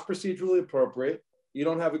 it's not procedurally appropriate. You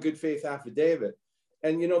don't have a good faith affidavit.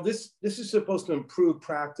 And you know, this is supposed to improve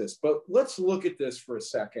practice, but let's look at this for a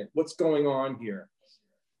second. What's going on here?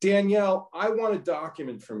 Danielle, I want a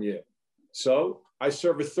document from you. So I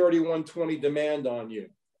serve a 3120 demand on you.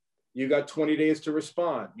 You got 20 days to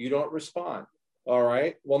respond. You don't respond. All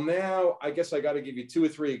right. Well, now I guess I got to give you two or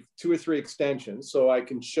three extensions so I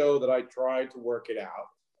can show that I tried to work it out.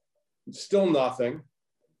 Still nothing.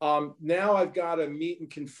 Now I've got to meet and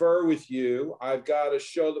confer with you. I've got to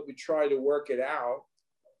show that we tried to work it out.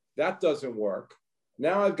 That doesn't work.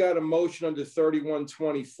 Now I've got a motion under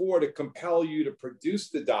 3124 to compel you to produce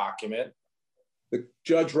the document. The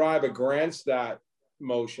Judge Ryba grants that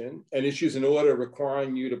motion and issues an order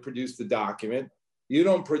requiring you to produce the document. You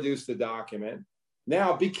don't produce the document.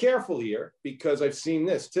 Now be careful here, because I've seen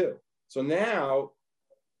this too. So now,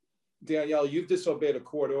 Danielle, you've disobeyed a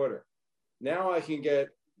court order. Now I can get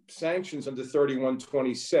sanctions under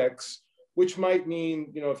 3126, which might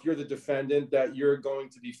mean, you know, if you're the defendant, that you're going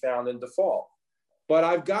to be found in default. But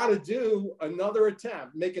I've got to do another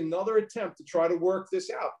attempt, make another attempt to try to work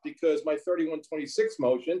this out, because my 3126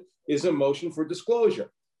 motion is a motion for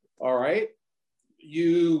disclosure. All right.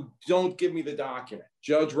 You don't give me the document.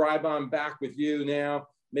 Judge Ryba, I'm back with you now,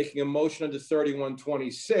 making a motion under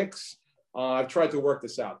 3126. I've tried to work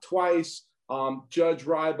this out twice. Judge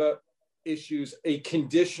Ryba issues a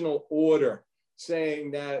conditional order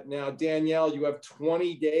saying that now, Danielle, you have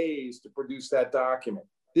 20 days to produce that document.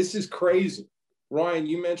 This is crazy. Ryan,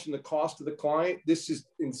 you mentioned the cost to the client. This is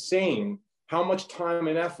insane how much time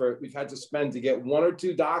and effort we've had to spend to get one or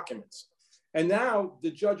two documents. And now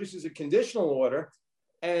the judge issues a conditional order,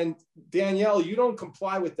 and Danielle, you don't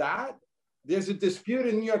comply with that. There's a dispute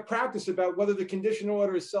in New York practice about whether the conditional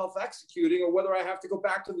order is self-executing or whether I have to go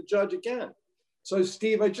back to the judge again. So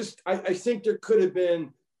Steve, I think there could have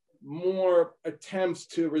been more attempts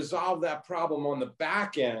to resolve that problem on the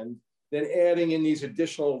back end than adding in these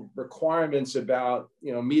additional requirements about,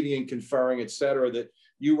 you know, meeting and conferring, et cetera, that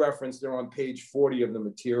you referenced there on page 40 of the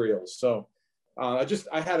materials. So I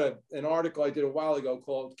had an article I did a while ago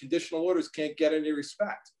called "Conditional Orders Can't Get Any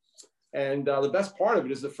Respect." And the best part of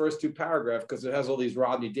it is the first two paragraphs, because it has all these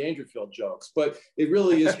Rodney Dangerfield jokes. But it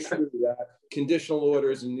really is true that conditional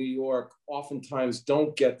orders in New York oftentimes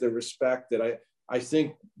don't get the respect that I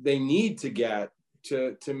think they need to get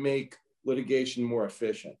to make litigation more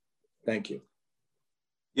efficient. Thank you.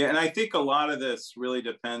 Yeah, and I think a lot of this really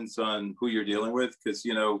depends on who you're dealing with, because,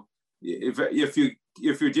 you know,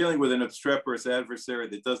 if you're dealing with an obstreperous adversary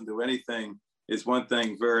that doesn't do anything, is one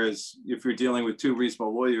thing, whereas if you're dealing with two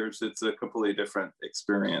reasonable lawyers, it's a completely different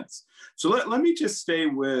experience. So let me just stay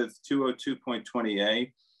with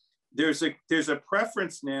 202.20a. There's a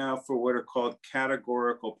preference now for what are called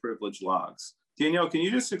categorical privilege logs. Danielle, can you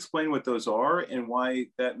just explain what those are and why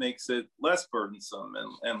that makes it less burdensome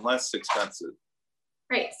and less expensive?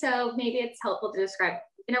 Right, so maybe it's helpful to describe.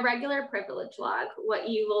 In a regular privilege log, what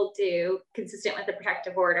you will do, consistent with the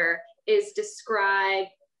protective order, is describe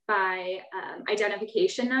by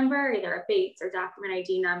identification number, either a Bates or document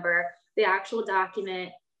ID number, the actual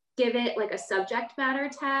document, give it like a subject matter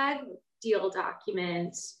tag, deal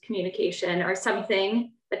document, communication, or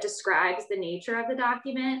something that describes the nature of the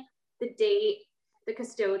document, the date, the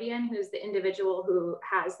custodian, who's the individual who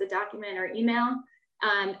has the document or email,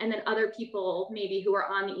 and then other people maybe who are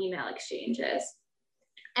on the email exchanges.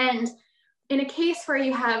 And in a case where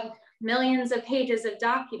you have millions of pages of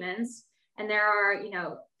documents, and there are, you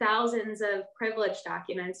know, thousands of privileged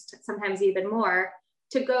documents, sometimes even more,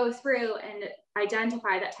 to go through and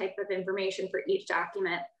identify that type of information for each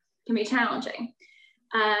document can be challenging.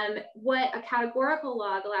 What a categorical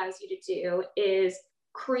log allows you to do is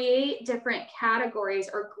create different categories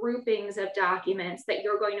or groupings of documents that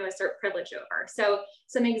you're going to assert privilege over. So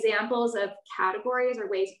some examples of categories or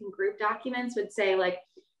ways you can group documents would say, like,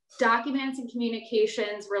 documents and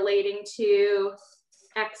communications relating to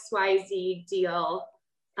XYZ deal.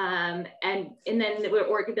 And then,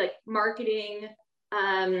 or it could be like marketing,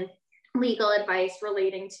 legal advice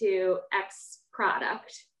relating to X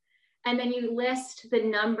product. And then you list the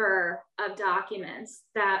number of documents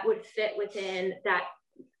that would fit within that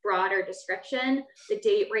broader description, the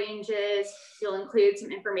date ranges. You'll include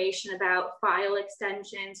some information about file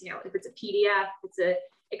extensions, you know, if it's a PDF, if it's an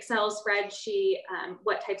Excel spreadsheet,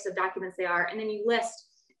 what types of documents they are. And then you list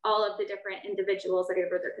all of the different individuals that are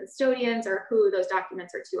either their custodians or who those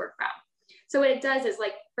documents are to or from. So what it does is,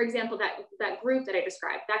 like, for example, that group that I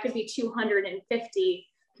described, that could be 250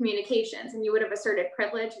 communications, and you would have asserted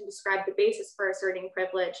privilege and described the basis for asserting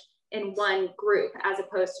privilege in one group, as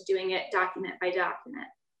opposed to doing it document by document.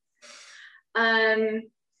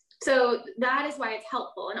 So that is why it's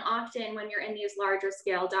helpful. And often when you're in these larger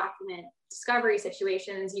scale document discovery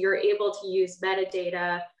situations, you're able to use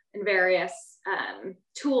metadata and various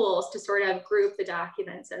tools to sort of group the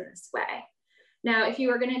documents in this way. Now, if you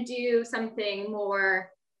were going to do something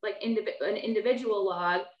more like an individual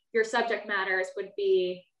log, your subject matters would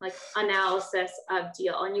be like analysis of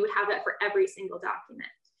deal, and you would have that for every single document.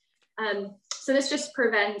 So this just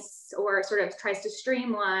prevents, or sort of tries to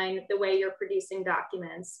streamline the way you're producing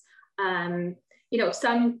documents. You know,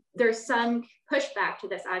 there's some pushback to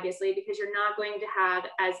this, obviously, because you're not going to have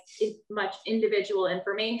as much individual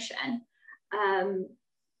information.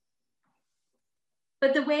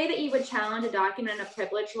 But the way that you would challenge a document in a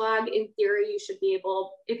privilege log, in theory, you should be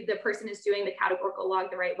able, if the person is doing the categorical log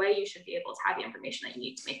the right way, you should be able to have the information that you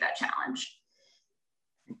need to make that challenge.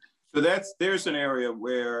 So there's an area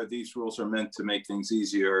where these rules are meant to make things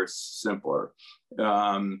easier, simpler.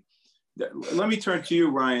 Let me turn to you,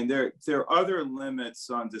 Ryan. There are other limits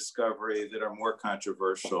on discovery that are more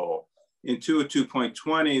controversial. In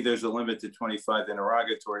 202.20, there's a limit to 25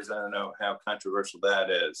 interrogatories. I don't know how controversial that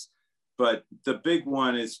is. But the big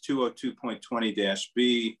one is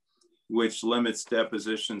 202.20-B, which limits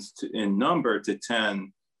depositions in number to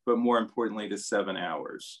 10, but more importantly to 7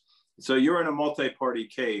 hours. So you're in a multi-party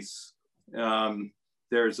case.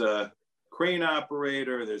 There's a crane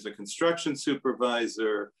operator, there's a construction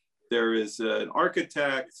supervisor, there is an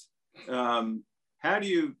architect. How do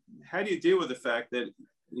you deal with the fact that,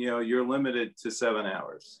 you know, you're limited to 7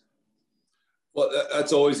 hours? Well,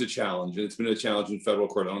 that's always a challenge, and it's been a challenge in federal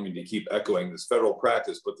court. I don't mean to keep echoing this federal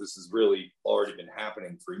practice, but this has really already been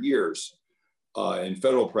happening for years in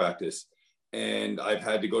federal practice. And I've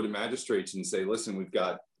had to go to magistrates and say, listen, we've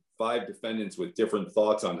got 5 defendants with different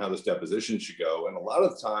thoughts on how this deposition should go. And a lot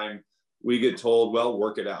of the time we get told, well,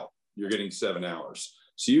 work it out. You're getting 7 hours.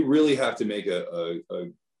 So you really have to make a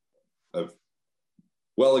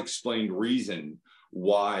well-explained reason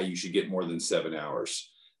why you should get more than 7 hours.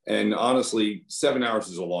 And honestly, 7 hours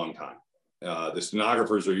is a long time. The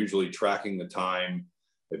stenographers are usually tracking the time.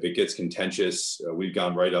 If it gets contentious, we've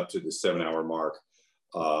gone right up to the 7 hour mark.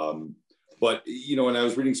 But, you know, when I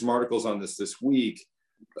was reading some articles on this week,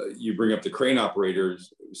 you bring up the crane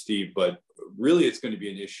operators, Steve, but really it's going to be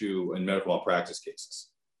an issue in medical malpractice cases.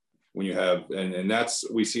 When you have, and that's,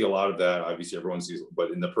 we see a lot of that, obviously everyone sees, but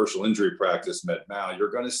in the personal injury practice, med mal, you're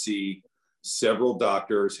going to see several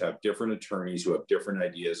doctors have different attorneys who have different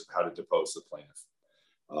ideas of how to depose the plaintiff.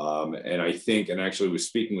 And I think, and actually was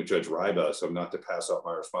speaking with Judge Ryba, so not to pass off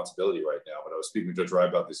my responsibility right now, but I was speaking with Judge Ryba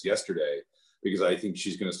about this yesterday, because I think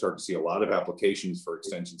she's going to start to see a lot of applications for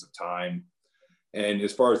extensions of time. And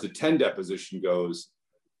as far as the 10 deposition goes,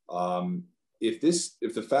 if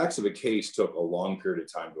the facts of a case took a long period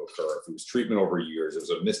of time to occur, if it was treatment over years, it was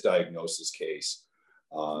a misdiagnosis case,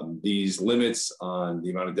 these limits on the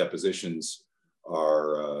amount of depositions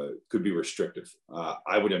could be restrictive.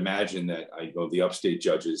 I would imagine that the upstate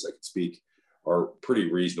judges, I could speak, are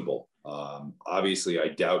pretty reasonable. Obviously, I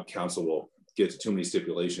doubt counsel will get to too many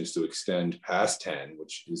stipulations to extend past 10,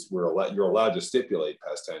 which is you're allowed to stipulate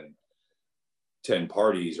past 10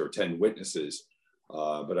 parties or 10 witnesses.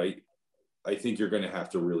 But I think you're going to have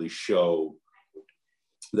to really show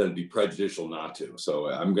that it'd be prejudicial not to. So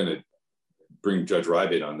I'm going to bring Judge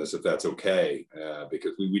Ryba in on this, if that's okay,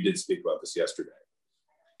 because we did speak about this yesterday.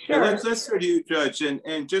 Sure. Yeah, let's start to you, Judge,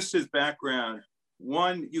 and just as background,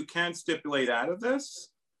 one, you can stipulate out of this.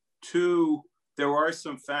 Two, there are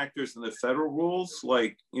some factors in the federal rules,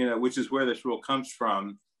 like, which is where this rule comes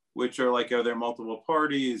from, which are like, are there multiple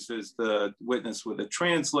parties? Is the witness with a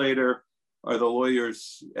translator? Are the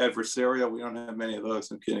lawyers adversarial? We don't have many of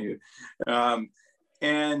those, I'm kidding you.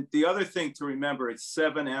 And the other thing to remember, it's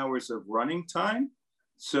 7 hours of running time.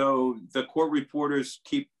 So the court reporters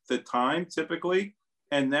keep the time typically,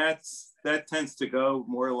 and that tends to go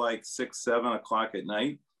more like 6, 7 o'clock at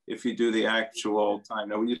night if you do the actual time.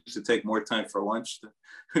 Now, we used to take more time for lunch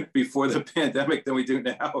before the pandemic than we do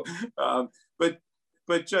now.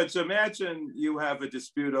 But Judge, imagine you have a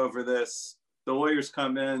dispute over this. The lawyers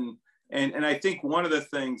come in, and I think one of the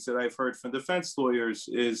things that I've heard from defense lawyers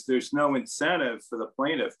is there's no incentive for the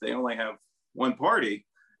plaintiff. They only have one party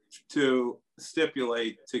to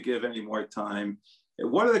stipulate to give any more time.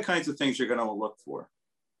 What are the kinds of things you're going to look for?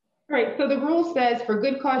 Right, so the rule says for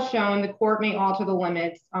good cause shown, the court may alter the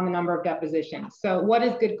limits on the number of depositions. So what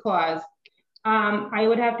is good cause? I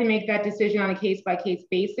would have to make that decision on a case-by-case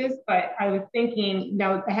basis, but I was thinking,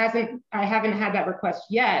 no, I haven't had that request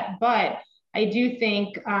yet, but I do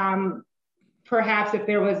think perhaps if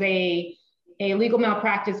there was a legal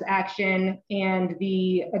malpractice action and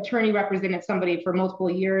the attorney represented somebody for multiple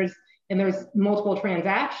years and there's multiple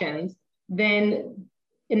transactions, then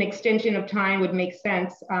an extension of time would make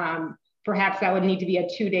sense. Perhaps that would need to be a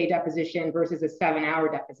 2-day deposition versus a 7-hour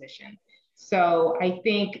deposition. So I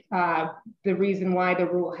think the reason why the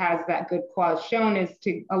rule has that good cause shown is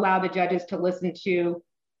to allow the judges to listen to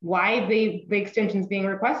why the extension is being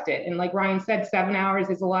requested. And like Ryan said, 7 hours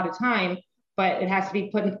is a lot of time, but it has to be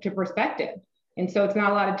put into perspective. And so it's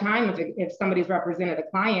not a lot of time if somebody's represented a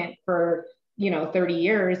client for 30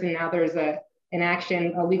 years and now there's an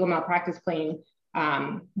action, a legal malpractice claim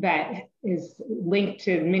that is linked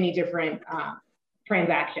to many different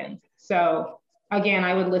transactions. So again,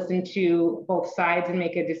 I would listen to both sides and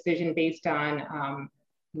make a decision based on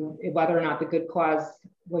whether or not the good cause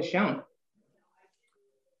was shown.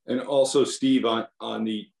 And also, Steve, on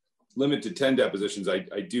the limit to 10 depositions, I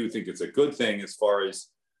do think it's a good thing as far as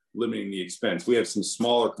limiting the expense. We have some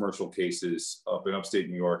smaller commercial cases up in upstate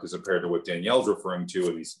New York as compared to what Danielle's referring to,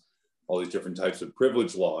 and all these different types of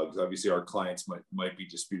privilege logs. Obviously, our clients might be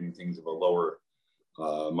disputing things of a lower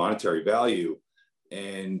monetary value.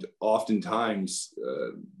 And oftentimes,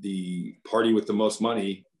 the party with the most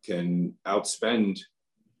money can outspend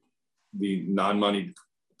the non-money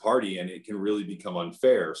party, and it can really become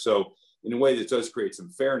unfair. So in a way, that does create some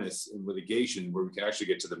fairness in litigation where we can actually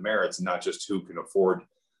get to the merits and not just who can afford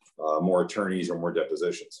more attorneys or more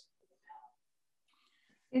depositions.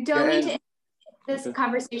 You don't need to this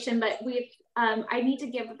conversation, but I need to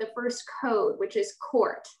give the first code, which is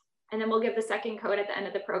court, and then we'll give the second code at the end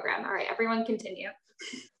of the program. All right, everyone continue.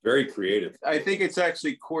 Very creative. I think it's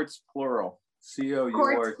actually courts plural.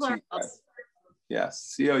 C-O-U-R-T-S. Yes,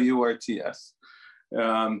 C-O-U-R-T-S.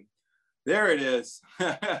 There it is.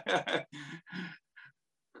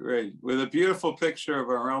 Great, with a beautiful picture of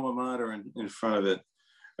our alma mater in front of it.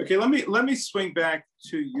 Okay, let me swing back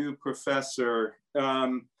to you, Professor.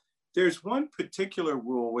 There's one particular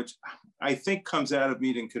rule which I think comes out of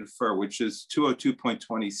Meet and Confer, which is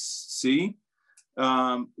 202.20C,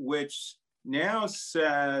 which now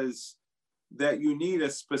says that you need a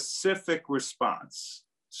specific response.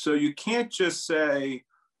 So you can't just say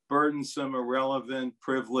burdensome, irrelevant,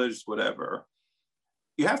 privileged, whatever.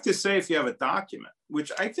 You have to say if you have a document,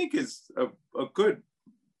 which I think is a good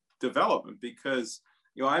development, because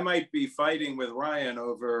I might be fighting with Ryan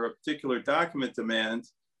over a particular document demand,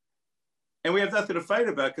 and we have nothing to fight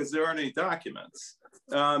about because there aren't any documents.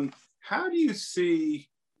 How do you see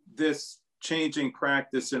this changing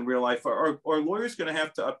practice in real life? Are lawyers going to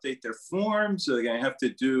have to update their forms? Are they going to have to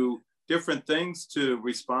do different things to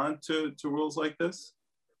respond to rules like this?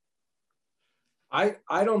 I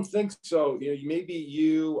don't think so. Maybe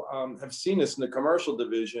you have seen this in the commercial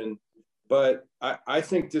division, but I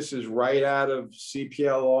think this is right out of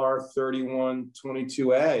CPLR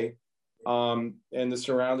 3122A and the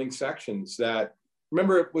surrounding sections. That,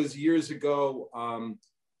 remember, it was years ago,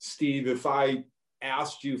 Steve, if I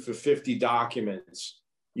asked you for 50 documents,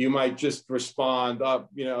 you might just respond,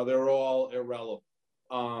 they're all irrelevant.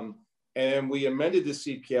 And we amended the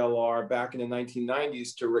CPLR back in the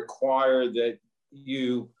 1990s to require that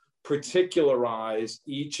you particularize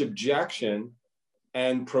each objection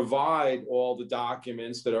and provide all the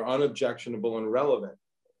documents that are unobjectionable and relevant.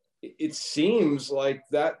 It seems like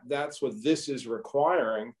that's what this is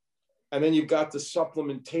requiring. And then you've got the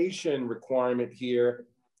supplementation requirement here.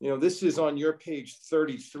 This is on your page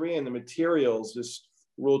 33 in the materials, this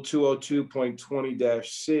Rule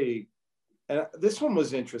 202.20-C. And this one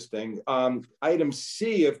was interesting. Item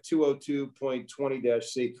C of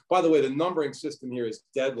 202.20-C. By the way, the numbering system here is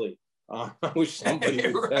deadly. I wish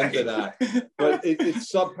somebody would tend to that. But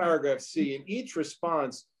it's subparagraph C. In each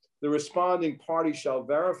response, the responding party shall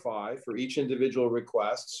verify for each individual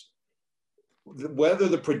requests whether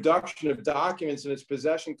the production of documents in its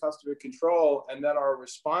possession, custody, or control, and that are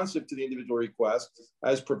responsive to the individual request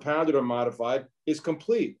as propounded or modified is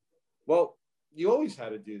complete. Well, you always had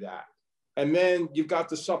to do that. And then you've got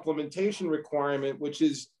the supplementation requirement, which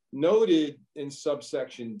is noted in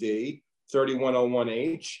subsection D,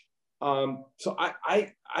 3101H. So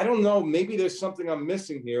I don't know, maybe there's something I'm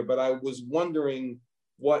missing here, but I was wondering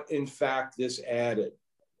what in fact this added.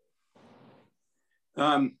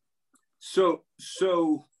 So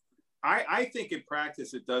I think in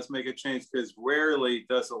practice it does make a change, because rarely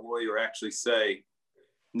does a lawyer actually say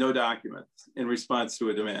no documents in response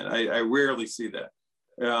to a demand. I rarely see that.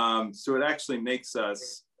 So it actually makes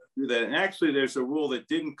us do that. And actually there's a rule that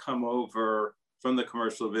didn't come over from the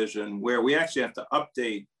commercial division where we actually have to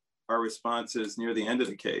update our responses near the end of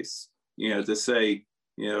the case, to say,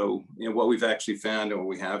 what we've actually found and what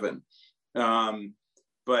we haven't.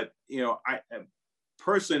 But I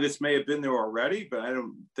personally, this may have been there already, but I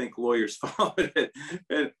don't think lawyers followed it.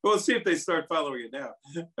 And we'll see if they start following it now.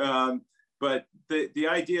 But the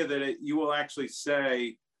idea that you will actually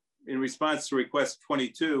say, in response to request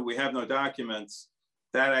 22, we have no documents,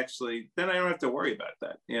 that actually, then I don't have to worry about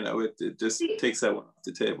that. It just takes that one off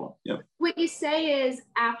the table. Yeah. What you say is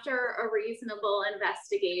after a reasonable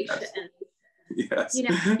investigation, yes. You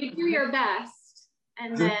do your best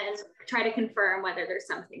and then try to confirm whether there's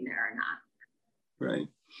something there or not. Right.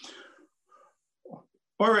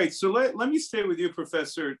 All right. So let me stay with you,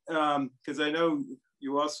 Professor, because I know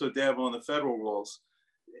you also dabble in the federal rules.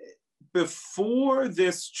 Before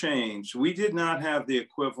this change, we did not have the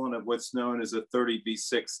equivalent of what's known as a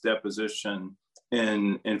 30B6 deposition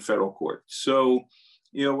in federal court. So,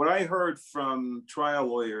 what I heard from trial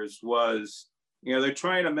lawyers was, they're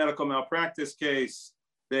trying a medical malpractice case.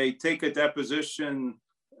 They take a deposition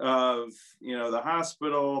of, the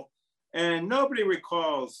hospital, and nobody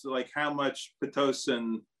recalls like how much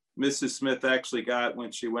Pitocin Mrs. Smith actually got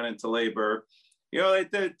when she went into labor.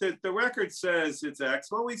 The record says it's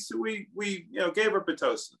X. Well, we gave her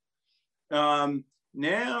Pitocin.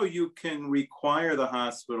 Now you can require the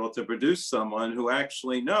hospital to produce someone who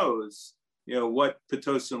actually knows, what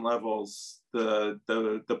Pitocin levels the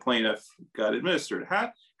plaintiff got administered.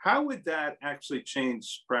 How would that actually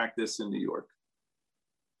change practice in New York?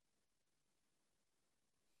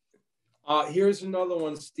 Here's another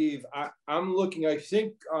one, Steve. I'm looking, I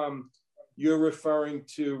think you're referring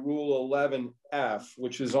to Rule 11F,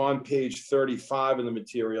 which is on page 35 in the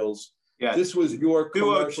materials. Yeah. This was your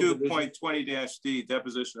 202.20-D,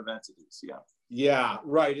 deposition of entities. Yeah. Yeah,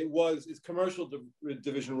 right. It's commercial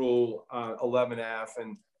division rule 11F,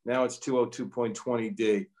 and now it's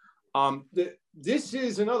 202.20-D. This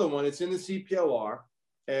is another one. It's in the CPLR,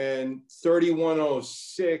 and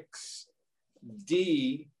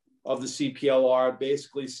 3106-D of the CPLR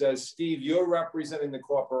basically says, Steve, you're representing the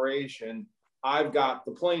corporation. I've got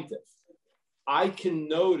the plaintiff. I can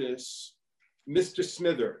notice Mr.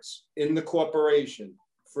 Smithers in the corporation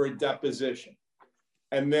for a deposition.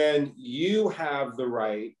 And then you have the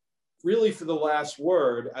right, really for the last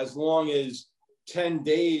word, as long as 10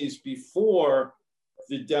 days before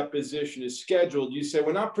the deposition is scheduled, you say,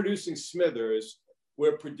 we're not producing Smithers,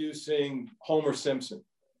 we're producing Homer Simpson.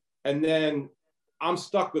 And then I'm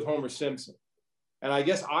stuck with Homer Simpson. And I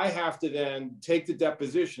guess I have to then take the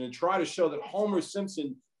deposition and try to show that Homer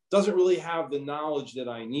Simpson doesn't really have the knowledge that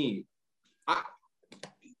I need.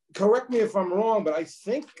 Correct me if I'm wrong, but I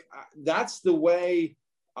think that's the way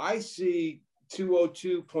I see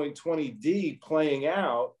 202.20-D playing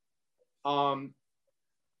out, and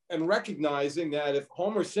recognizing that if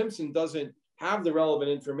Homer Simpson doesn't have the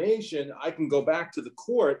relevant information, I can go back to the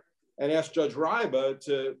court and ask Judge Ryba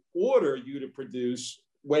to order you to produce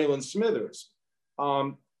Waylon Smithers.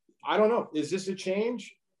 I don't know. Is this a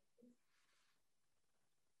change?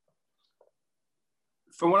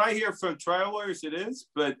 From what I hear from trial lawyers, it is.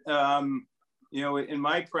 But, in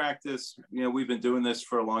my practice, we've been doing this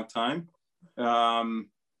for a long time.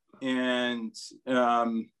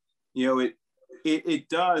 It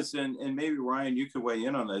does, and maybe Ryan, you could weigh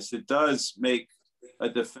in on this. It does make a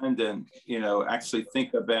defendant, actually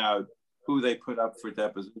think about who they put up for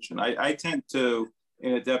deposition. I tend to,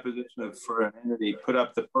 in a deposition for an entity, put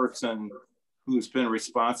up the person who's been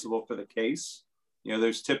responsible for the case. You know,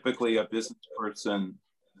 there's typically a business person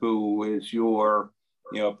who is your,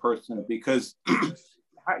 person, because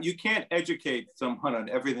you can't educate someone on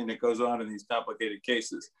everything that goes on in these complicated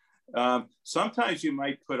cases. Sometimes you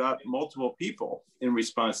might put up multiple people in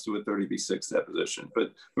response to a 30B6 deposition.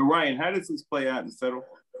 But Ryan, how does this play out in federal?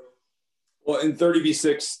 Well, in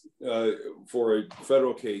 30B6, for a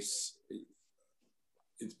federal case,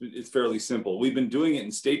 it's fairly simple. We've been doing it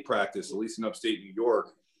in state practice, at least in upstate New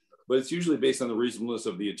York, but it's usually based on the reasonableness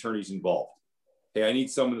of the attorneys involved. Hey, I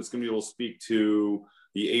need someone that's going to be able to speak to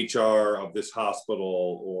the HR of this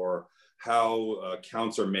hospital, or how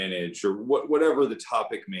accounts are managed, or whatever the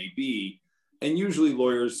topic may be. And usually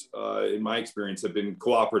lawyers, in my experience, have been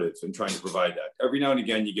cooperative in trying to provide that. Every now and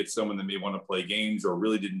again, you get someone that may want to play games or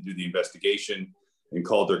really didn't do the investigation and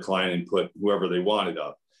called their client and put whoever they wanted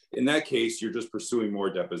up. In that case, you're just pursuing more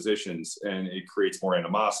depositions, and it creates more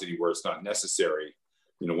animosity where it's not necessary.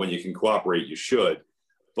 When you can cooperate, you should.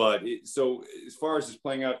 But so as far as it's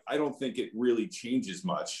playing out, I don't think it really changes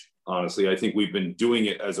much. Honestly, I think we've been doing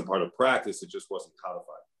it as a part of practice. It just wasn't codified.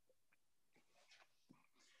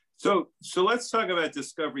 So let's talk about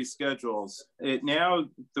discovery schedules. Now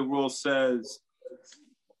the rule says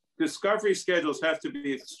discovery schedules have to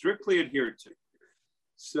be strictly adhered to.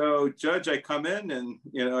 So Judge, I come in and,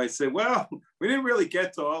 I say, well, we didn't really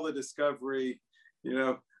get to all the discovery.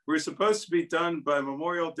 We're supposed to be done by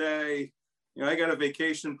Memorial Day. I got a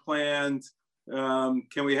vacation planned.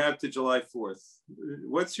 Can we have to July 4th?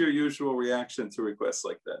 What's your usual reaction to requests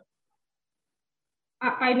like that?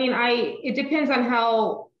 It depends on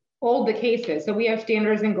how old the case is. So we have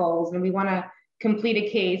standards and goals, and we want to complete a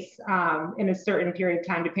case in a certain period of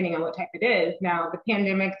time, depending on what type it is. Now, the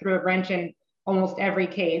pandemic threw a wrench in almost every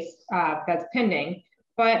case that's pending.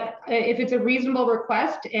 But if it's a reasonable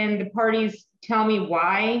request and the parties tell me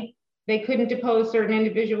why they couldn't depose certain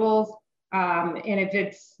individuals, and if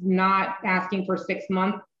it's not asking for 6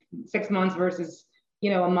 months versus,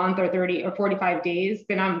 a month or 30 or 45 days,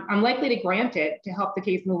 then I'm likely to grant it to help the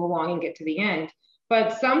case move along and get to the end.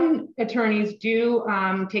 But some attorneys do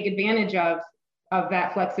take advantage of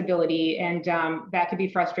that flexibility, and that could be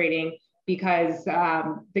frustrating because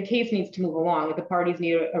the case needs to move along. The parties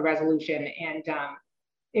need a resolution, and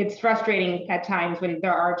it's frustrating at times when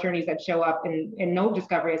there are attorneys that show up and no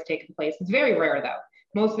discovery has taken place. It's very rare though.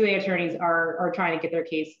 Most of the attorneys are trying to get their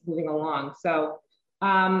case moving along. So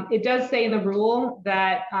it does say in the rule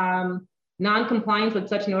that non-compliance with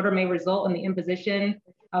such an order may result in the imposition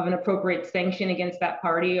of an appropriate sanction against that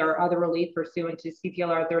party or other relief pursuant to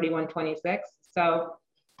CPLR 3126. So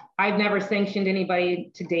I've never sanctioned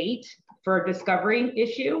anybody to date for a discovery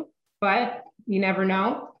issue, but you never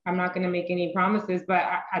know. I'm not going to make any promises, but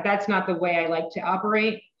that's not the way I like to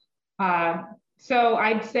operate. So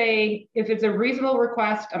I'd say if it's a reasonable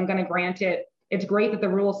request, I'm going to grant it. It's great that the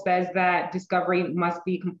rule says that discovery must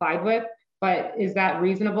be complied with, but is that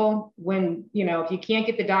reasonable when, if you can't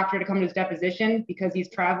get the doctor to come to his deposition because he's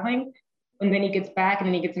traveling and then he gets back and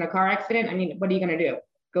then he gets in a car accident? What are you going to do?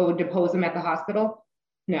 Go depose him at the hospital?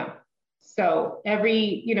 No. So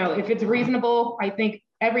if it's reasonable, I think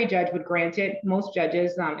every judge would grant it. Most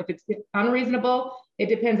judges, if it's unreasonable, it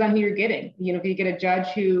depends on who you're getting. If you get a judge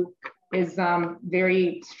who is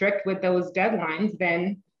very strict with those deadlines,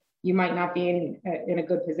 then you might not be in a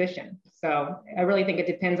good position. So I really think it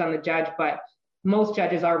depends on the judge, but most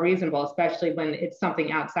judges are reasonable, especially when it's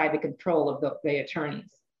something outside the control of the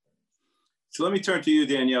attorneys. So let me turn to you,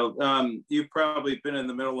 Danielle. You've probably been in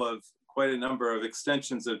the middle of quite a number of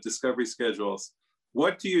extensions of discovery schedules.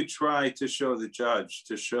 What do you try to show the judge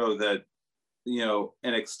to show that,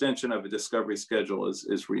 an extension of a discovery schedule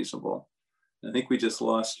is reasonable? I think we just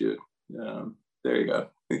lost you. There you go.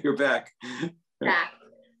 You're back. Back.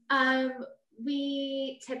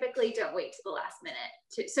 We typically don't wait to the last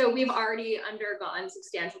minute. So we've already undergone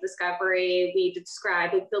substantial discovery. We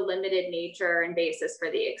described the limited nature and basis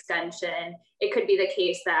for the extension. It could be the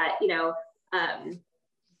case that,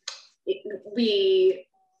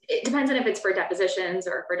 it depends on if it's for depositions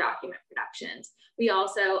or for document productions. We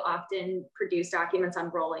also often produce documents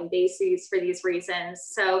on rolling bases for these reasons.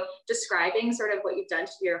 So describing sort of what you've done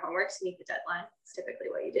to do your homework to meet the deadline is typically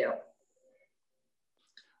what you do.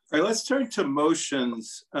 All right, let's turn to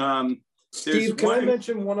motions. Steve, can I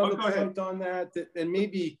mention one other point on that? And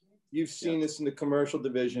maybe you've seen this in the commercial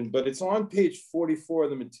division, but it's on page 44 of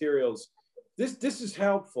the materials. This is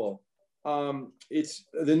helpful. It's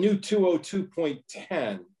the new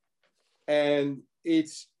 202.10. And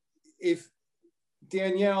if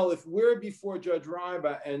Danielle, if we're before Judge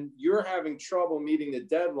Ryba and you're having trouble meeting the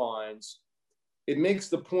deadlines, it makes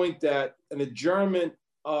the point that an adjournment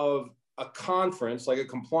of a conference, like a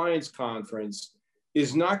compliance conference,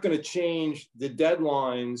 is not going to change the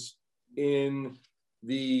deadlines in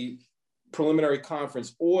the preliminary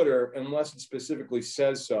conference order unless it specifically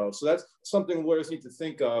says so. So that's something lawyers need to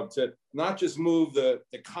think of, to not just move the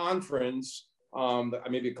conference,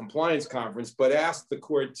 maybe a compliance conference, but ask the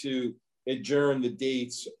court to adjourn the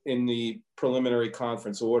dates in the preliminary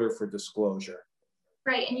conference order for disclosure.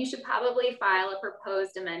 Right, and you should probably file a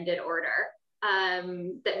proposed amended order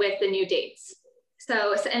with the new dates.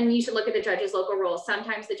 So, and you should look at the judge's local rules.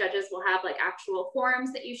 Sometimes the judges will have like actual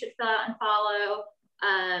forms that you should fill out and follow,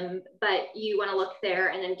 but you want to look there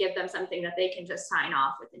and then give them something that they can just sign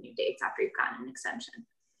off with the new dates after you've gotten an extension.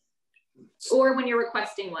 Or when you're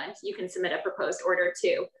requesting one, you can submit a proposed order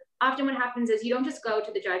too. Often what happens is you don't just go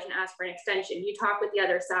to the judge and ask for an extension. You talk with the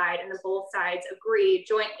other side, and the both sides agree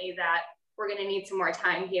jointly that we're going to need some more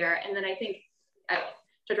time here. And then I think,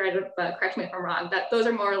 Judge Ryba, correct me if I'm wrong, that those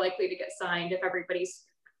are more likely to get signed if everybody's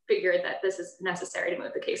figured that this is necessary to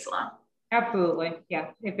move the case along. Absolutely,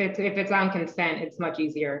 yeah. If it's on consent, it's much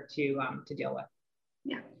easier to deal with.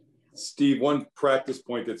 Yeah. Steve, one practice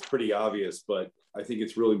point that's pretty obvious, but I think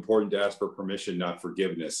it's really important to ask for permission, not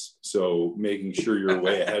forgiveness. So making sure you're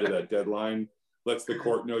way ahead of that deadline lets the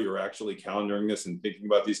court know you're actually calendaring this and thinking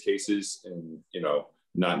about these cases, and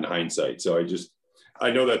not in hindsight. So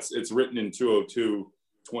I know it's written in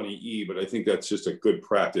 202.20E, but I think that's just a good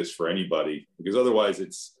practice for anybody, because otherwise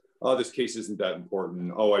it's, oh, this case isn't that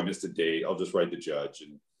important. Oh, I missed a date. I'll just write the judge,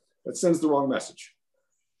 and that sends the wrong message.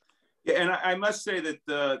 Yeah, and I must say that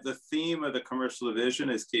the theme of the commercial division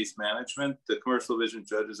is case management. The commercial division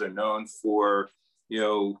judges are known for,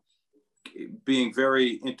 being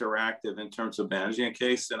very interactive in terms of managing a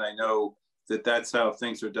case, and I know that that's how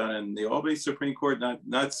things are done in the Albany Supreme Court,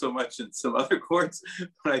 not so much in some other courts,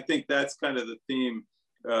 but I think that's kind of the theme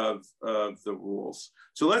of the rules.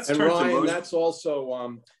 So let's turn Ryan, to motion. that's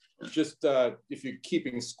also if you're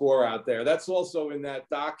keeping score out there, that's also in that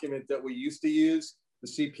document that we used to use, the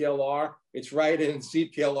CPLR. It's right in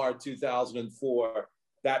CPLR 2004,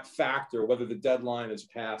 that factor, whether the deadline is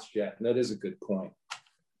passed yet. And that is a good point.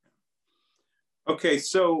 Okay,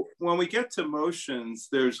 so when we get to motions,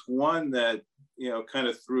 there's one that, kind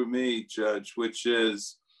of threw me, Judge, which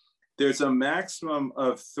is there's a maximum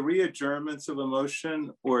of 3 adjournments of a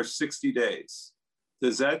motion or 60 days.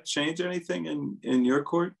 Does that change anything in your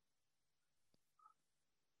court?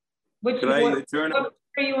 What are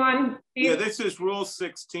you on, Steve? Yeah, this is Rule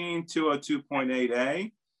 16,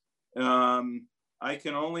 202.8A. I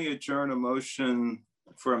can only adjourn a motion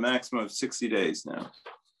for a maximum of 60 days now.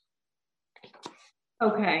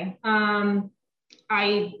 Okay.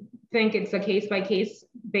 I think it's a case-by-case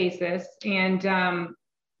basis, and I'm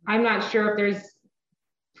not sure if there's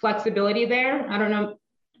flexibility there. I don't know,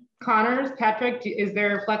 Connors, Patrick, is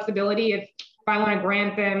there flexibility if I want to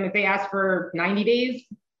grant them, if they ask for 90 days?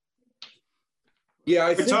 Yeah,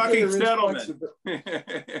 We're talking settlement.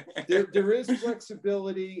 There is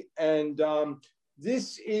flexibility, and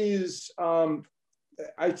this is,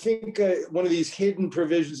 I think, one of these hidden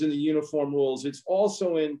provisions in the uniform rules. It's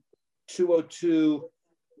also in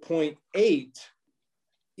 202.8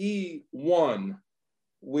 E1,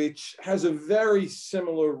 which has a very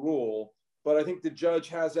similar rule, but I think the judge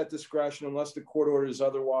has that discretion unless the court orders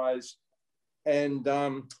otherwise. And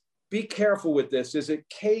be careful with this. There's a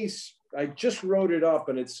case, I just wrote it up,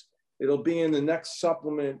 and it'll be in the next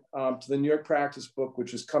supplement to the New York practice book,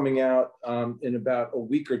 which is coming out in about a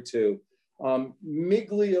week or two.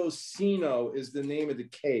 Migliosino is the name of the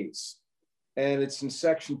case, and it's in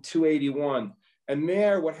section 281. And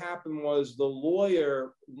there, what happened was the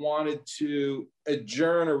lawyer wanted to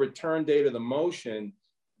adjourn a return date of the motion,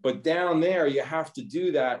 but down there, you have to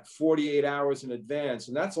do that 48 hours in advance.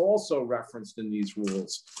 And that's also referenced in these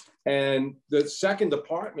rules. And the second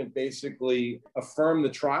department basically affirmed the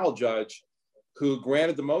trial judge who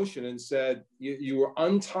granted the motion and said, you were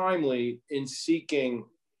untimely in seeking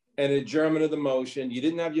an adjournment of the motion. You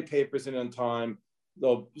didn't have your papers in on time.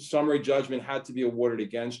 The summary judgment had to be awarded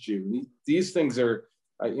against you. These things are,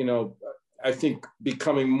 I think,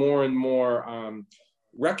 becoming more and more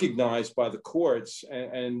recognized by the courts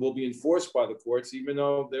and will be enforced by the courts, even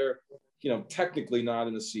though they're, technically not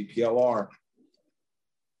in the CPLR.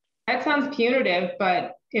 That sounds punitive,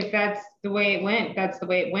 but if that's the way it went, that's the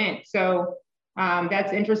way it went. So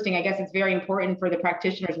that's interesting. I guess it's very important for the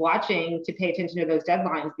practitioners watching to pay attention to those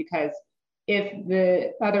deadlines, because if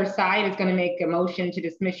the other side is going to make a motion to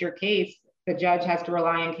dismiss your case, the judge has to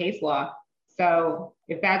rely on case law. So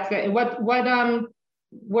if that's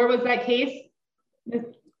where was that case,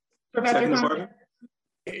 Professor?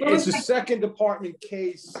 It's a second department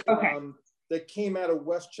case. Okay. that came out of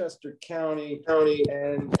Westchester County,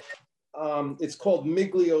 and it's called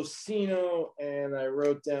Migliosino, and I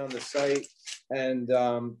wrote down the site, and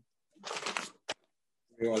give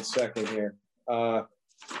me 1 second here. I'll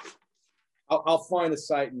find the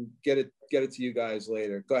site and get it to you guys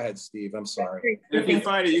later. Go ahead, Steve. I'm sorry. If you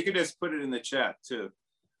find it, you can just put it in the chat too.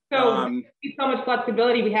 So so much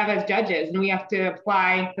flexibility we have as judges, and we have to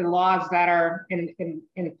apply the laws that are in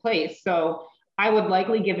place. So I would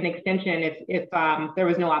likely give an extension if there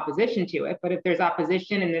was no opposition to it. But if there's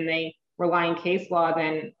opposition and then they rely on case law,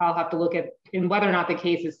 then I'll have to look at whether or not the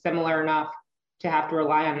case is similar enough to have to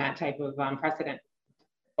rely on that type of precedent.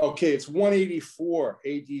 Okay, it's 184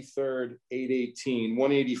 AD 3rd 818,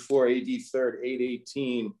 184 AD 3rd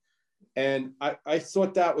 818. And I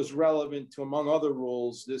thought that was relevant to, among other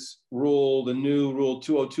rules, this rule, the new rule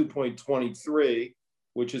 202.23,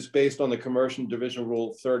 which is based on the Commercial Division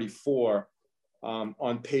Rule 34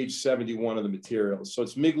 on page 71 of the materials. So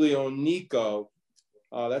it's Miglionico,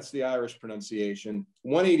 that's the Irish pronunciation,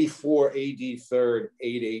 184 AD 3rd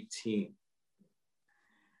 818.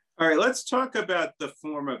 All right, let's talk about the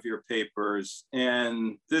form of your papers.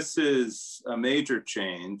 And this is a major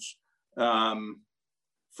change.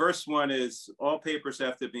 First one is all papers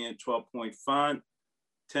have to be in 12-point font,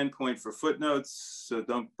 10-point for footnotes. So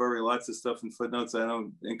don't bury lots of stuff in footnotes. I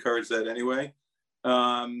don't encourage that anyway.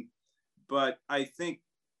 But I think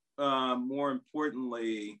more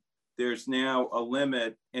importantly, there's now a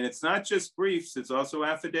limit, and it's not just briefs, it's also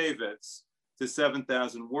affidavits to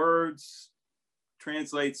 7,000 words,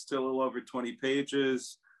 translates to a little over 20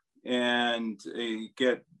 pages, and you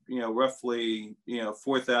get, roughly,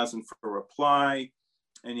 4,000 for a reply,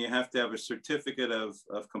 and you have to have a certificate of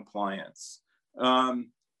compliance.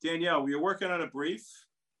 Danielle, you're working on a brief.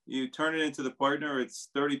 You turn it into the partner. It's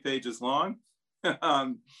 30 pages long.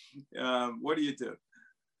 What do you do?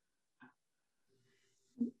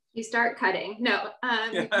 You start cutting. No.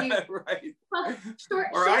 Right. Well,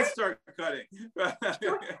 I start cutting. Short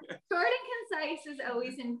and concise is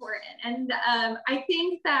always important. And I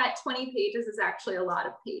think that 20 pages is actually a lot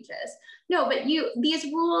of pages. No, but these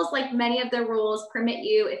rules, like many of the rules, permit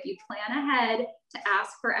you, if you plan ahead, to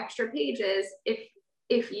ask for extra pages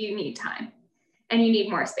if you need time and you need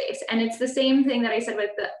more space. And it's the same thing that I said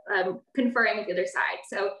with the conferring with the other side.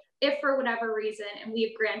 So if for whatever reason, and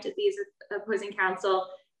we've granted these opposing counsel,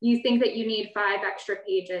 you think that you need 5 extra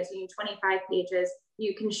pages, you need 25 pages,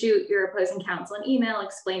 you can shoot your opposing counsel an email,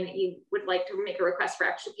 explain that you would like to make a request for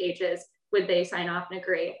extra pages. Would they sign off and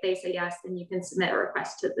agree? If they say yes, then you can submit a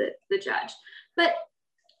request to the judge. But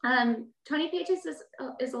 20 pages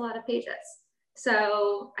is a lot of pages.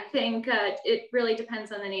 So I think it really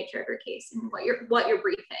depends on the nature of your case and what you're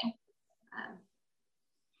briefing.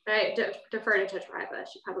 I defer to Judge Ryba.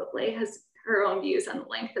 She probably has her own views on the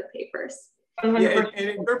length of papers. Yeah, and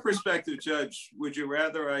in your perspective, Judge, would you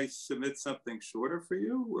rather I submit something shorter for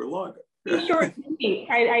you or longer? Sure,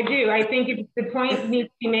 I do. I think if the point needs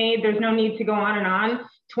to be made, there's no need to go on and on.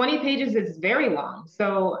 20 pages is very long.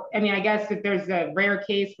 So, I mean, I guess if there's a rare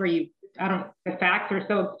case where the facts are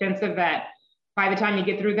so extensive that by the time you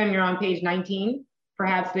get through them, you're on page 19,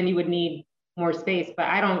 perhaps then you would need more space. But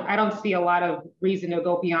I don't see a lot of reason to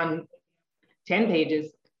go beyond 10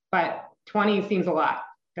 pages, but 20 seems a lot.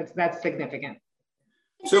 That's significant.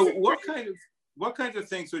 So what kinds of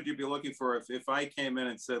things would you be looking for if I came in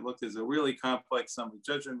and said, look, there's a really complex summary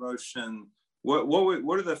judgment motion? What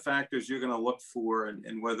are the factors you're going to look for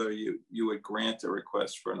and whether you would grant a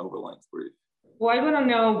request for an overlength brief? Well, I want to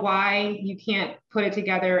know why you can't put it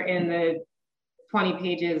together in the 20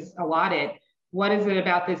 pages allotted. What is it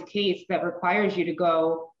about this case that requires you to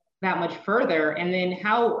go that much further? And then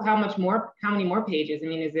how many more pages? I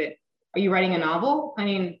mean, are you writing a novel? I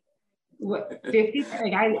mean, what, 50?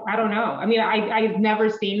 Like, I don't know. I mean, I've never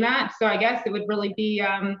seen that. So I guess it would really be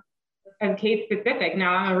a case specific.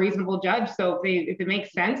 Now I'm a reasonable judge. So if it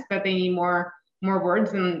makes sense that they need more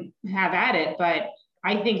words, then have at it. But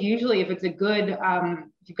I think usually if it's a good, if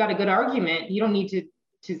you've got a good argument, you don't need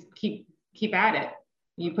to keep at it.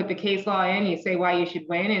 You put the case law in, you say why you should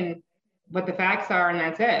win and what the facts are, and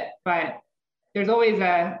that's it. But there's always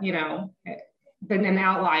an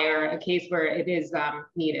outlier, a case where it is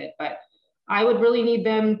needed. But I would really need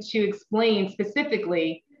them to explain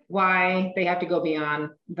specifically why they have to go beyond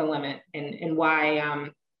the limit and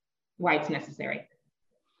why it's necessary.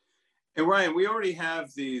 And Ryan, we already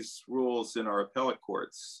have these rules in our appellate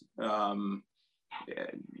courts.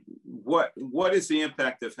 What is the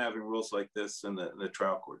impact of having rules like this in the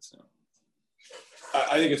trial courts now?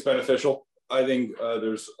 I think it's beneficial. I think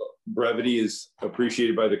there's brevity is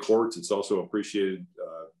appreciated by the courts. It's also appreciated.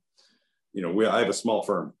 I have a small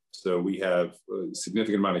firm, So we have a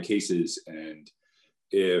significant amount of cases, and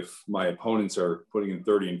if my opponents are putting in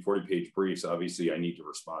 30 and 40 page briefs, obviously I need to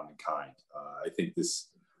respond in kind. I think this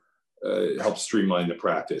helps streamline the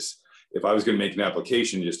practice. If I was going to make an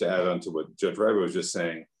application, just to add on to what Judge Reiba was just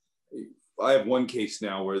saying, I have one case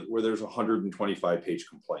now where there's a 125 page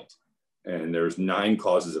complaint and there's 9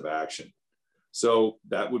 causes of action. So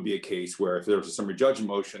that would be a case where if there's a summary judgment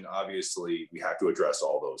motion, obviously we have to address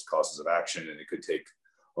all those causes of action, and it could take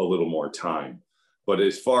a little more time. But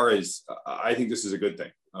as far as, I think this is a good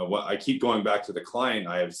thing. I keep going back to the client.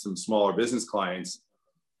 I have some smaller business clients.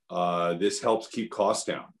 This helps keep costs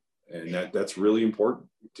down, and that's really important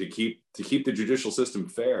to keep the judicial system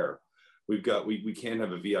fair. We can't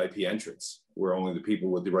have a VIP entrance where only the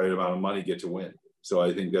people with the right amount of money get to win. So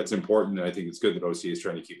I think that's important, and I think it's good that OCA is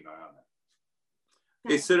trying to keep an eye on that.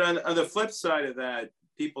 Okay, so on the flip side of that,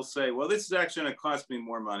 people say, well, this is actually going to cost me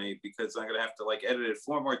more money because I'm going to have to like edit it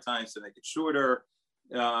 4 more times to make it shorter.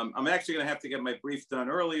 I'm actually going to have to get my brief done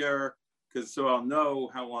earlier because so I'll know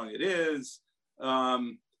how long it is.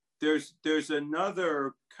 There's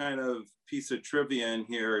another kind of piece of trivia in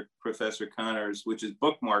here, Professor Connors, which is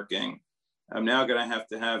bookmarking. I'm now going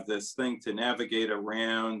to have this thing to navigate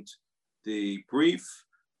around the brief.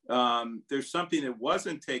 There's something that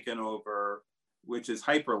wasn't taken over, which is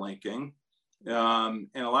hyperlinking. And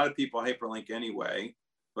a lot of people hyperlink anyway,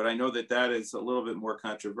 but I know that is a little bit more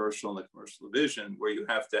controversial in the commercial division, where you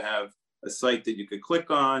have to have a site that you could click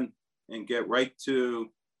on and get right to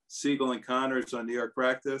Siegel and Connors on New York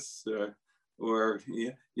Practice, or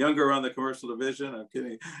Younger on the commercial division. I'm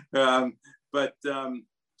kidding. But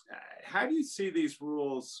how do you see these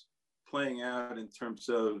rules playing out in terms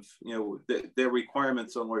of their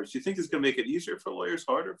requirements on lawyers? Do you think it's going to make it easier for lawyers,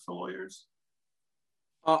 harder for lawyers?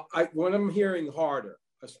 When I'm hearing harder,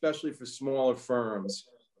 especially for smaller firms,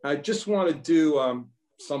 I just want to do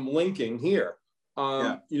some linking here.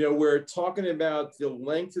 We're talking about the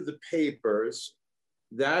length of the papers.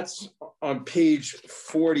 That's on page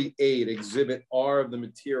 48, Exhibit R of the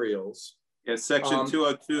materials. Yeah, section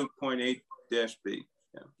 202.8-B.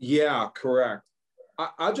 Yeah, correct.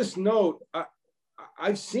 I'll just note,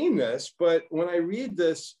 I've seen this, but when I read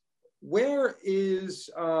this, where is...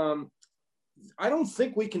 I don't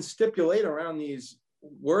think we can stipulate around these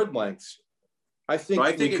word lengths. I think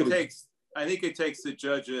it takes the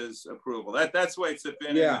judge's approval. That's why it's been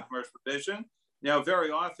in the commercial division. Now,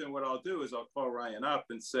 very often what I'll do is I'll call Ryan up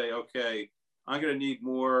and say, okay, I'm going to need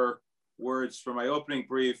more words for my opening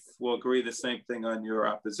brief. We'll agree the same thing on your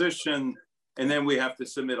opposition. And then we have to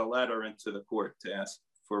submit a letter into the court to ask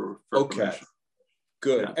for permission.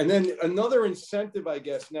 Good. Yeah. And then another incentive, I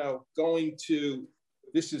guess, now going to,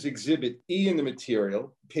 this is Exhibit E in the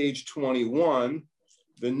material, page 21,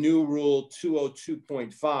 the new rule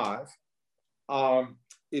 202.5.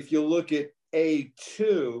 If you look at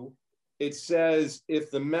A2, it says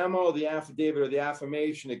if the memo, the affidavit, or the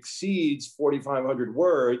affirmation exceeds 4,500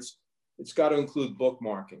 words, it's got to include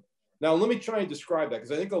bookmarking. Now, let me try and describe that,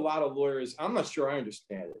 because I think a lot of lawyers, I'm not sure I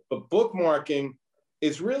understand it, but bookmarking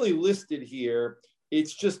is really listed here.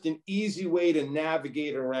 It's just an easy way to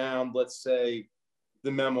navigate around, let's say,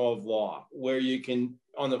 the memo of law, where you can,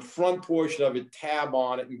 on the front portion of it, tab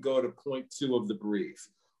on it and go to point 2 of the brief.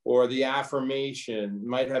 Or the affirmation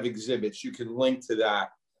might have exhibits. You can link to that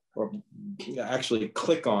or actually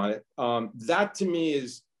click on it. That to me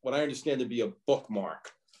is what I understand to be a bookmark.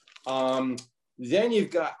 Then you've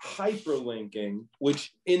got hyperlinking,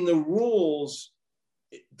 which in the rules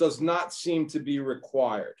does not seem to be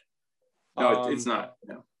required. No, it's not.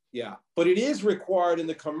 No. Yeah, but it is required in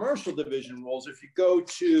the commercial division rules. If you go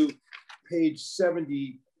to page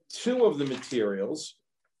 72 of the materials,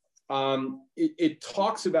 it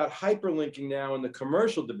talks about hyperlinking now in the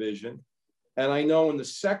commercial division. And I know in the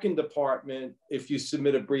second department, if you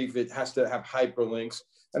submit a brief, it has to have hyperlinks.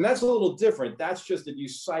 And that's a little different. That's just that you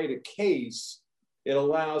cite a case, it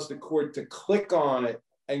allows the court to click on it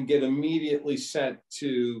and get immediately sent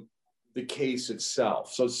to the case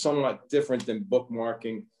itself. So it's somewhat different than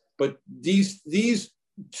bookmarking. But these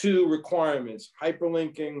two requirements,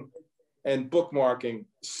 hyperlinking and bookmarking,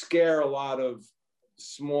 scare a lot of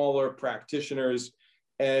smaller practitioners.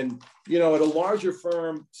 And, you know, at a larger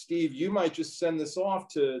firm, Steve, you might just send this off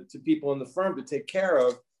to people in the firm to take care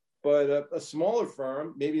of. But a smaller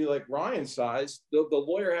firm, maybe like Ryan's size, the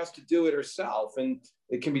lawyer has to do it herself, and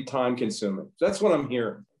it can be time consuming. So that's what I'm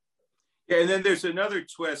hearing. Yeah, and then there's another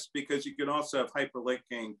twist, because you can also have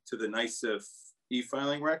hyperlinking to the NYSIF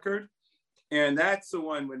e-filing record. And that's the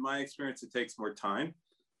one, in my experience, it takes more time,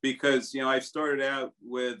 because, you know, I've started out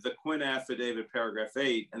with the Quinn affidavit, paragraph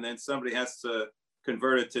 8, and then somebody has to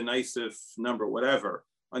convert it to NYSIF number, whatever.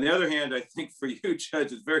 On the other hand, I think for you,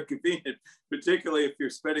 Judge, it's very convenient, particularly if you're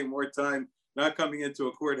spending more time not coming into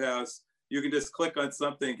a courthouse. You can just click on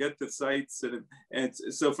something, get the sites. And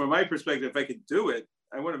so from my perspective, if I could do it,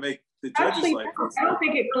 I want to make the judge's life easier. I don't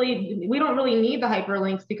think we don't really need the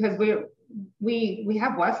hyperlinks because we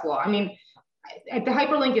have Westlaw. I mean, the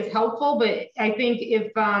hyperlink is helpful, but I think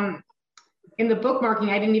if in the bookmarking,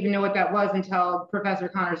 I didn't even know what that was until Professor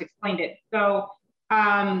Connors explained it. So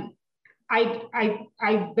the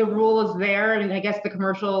rule is there, and I guess the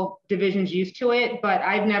commercial division's used to it, but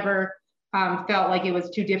I've never felt like it was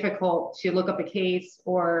too difficult to look up a case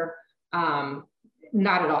or not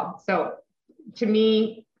at all. So to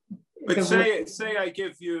me, but say I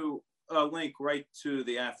give you a link right to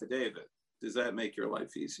the affidavit. Does that make your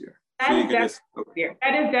life easier? That is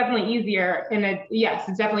definitely easier. And yes,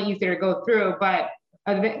 it's definitely easier to go through, but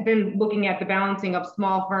then looking at the balancing of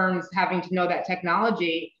small firms having to know that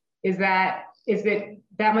technology, is it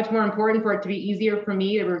that much more important for it to be easier for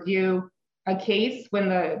me to review a case when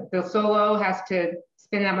the solo has to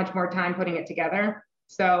spend that much more time putting it together?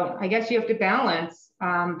 So I guess you have to balance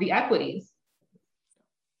the equities.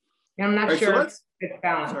 And I'm not sure if it's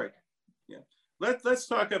balanced. Sorry. Yeah. Let's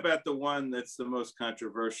talk about the one that's the most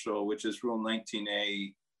controversial, which is Rule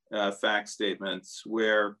 19A fact statements,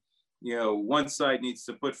 where one side needs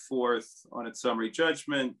to put forth on its summary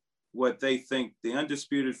judgment what they think the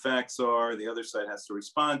undisputed facts are. The other side has to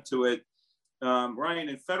respond to it. Ryan,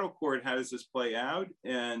 in federal court, how does this play out?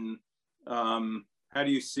 And how do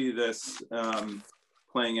you see this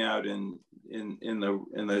playing out in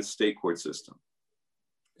the state court system?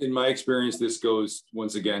 In my experience, this goes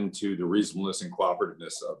once again to the reasonableness and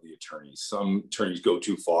cooperativeness of the attorneys. Some attorneys go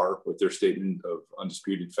too far with their statement of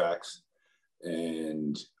undisputed facts,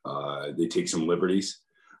 and they take some liberties.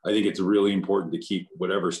 I think it's really important to keep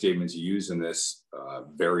whatever statements you use in this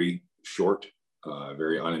very short,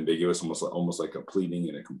 very unambiguous, almost like a pleading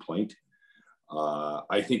and a complaint.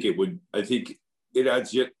 I think it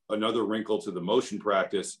adds yet another wrinkle to the motion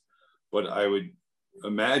practice, but I would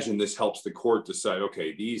imagine this helps the court decide,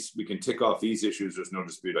 okay, we can tick off these issues. There's no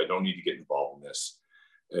dispute. I don't need to get involved in this.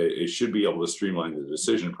 It should be able to streamline the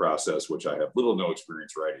decision process, which I have little no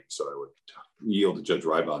experience writing, so I would yield to Judge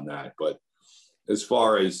Reiba on that. But as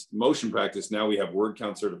far as motion practice, now we have word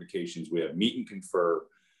count certifications, we have meet and confer,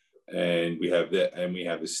 and we have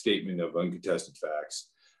a statement of uncontested facts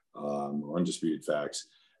or undisputed facts.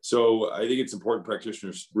 So I think it's important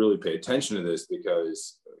practitioners really pay attention to this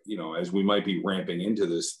because, as we might be ramping into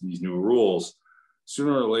these new rules,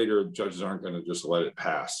 sooner or later, judges aren't going to just let it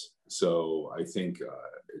pass. So I think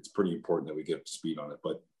it's pretty important that we get up to speed on it,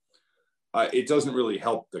 but it doesn't really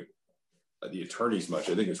help the attorneys much.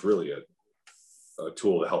 I think it's really a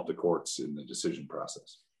tool to help the courts in the decision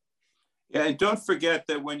process. Yeah, and don't forget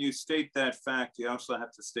that when you state that fact, you also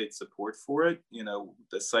have to state support for it,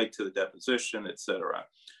 the cite to the deposition, et cetera.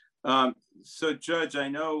 So Judge, I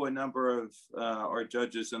know a number of our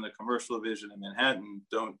judges in the commercial division in Manhattan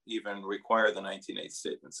don't even require the 19A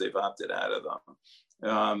statements. They've opted out of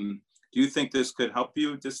them. Do you think this could help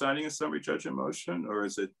you deciding a summary judgment motion, or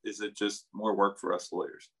is it just more work for us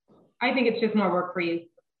lawyers? I think it's just more work for you.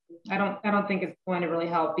 I don't think it's going to really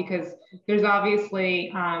help because there's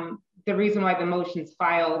obviously the reason why the motion's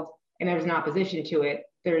filed and there's an opposition to it,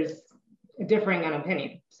 there's a differing on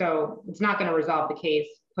opinion. So it's not going to resolve the case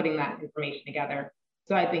putting that information together.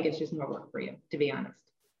 So I think it's just more work for you, to be honest.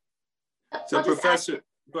 So Professor,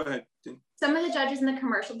 go ahead. Some of the judges in the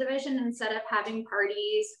commercial division, instead of having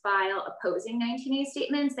parties file opposing 19A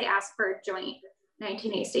statements, they ask for joint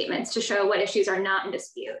 19A statements to show what issues are not in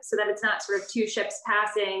dispute, so that it's not sort of two ships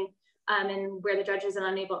passing and where the judge is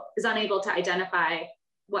unable to identify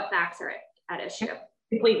what facts are at issue.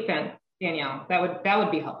 Complete sense, Danielle. That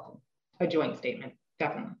would be helpful. A joint statement,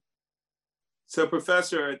 definitely. So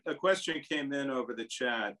Professor, a question came in over the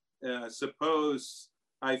chat. Suppose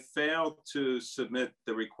I failed to submit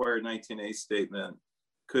the required 19A statement.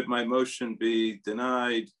 Could my motion be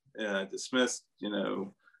denied, dismissed?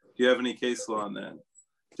 Do you have any case law on that?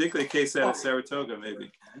 Particularly a case out of Saratoga,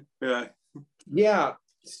 maybe. Yeah,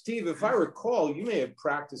 Steve, if I recall, you may have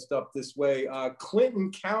practiced up this way.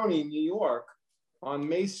 Clinton County, New York, on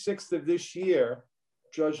May 6th of this year,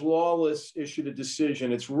 Judge Lawless issued a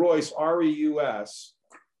decision. It's Royce, R-E-U-S.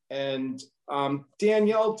 And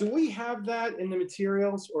Danielle, do we have that in the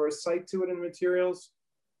materials or a cite to it in the materials?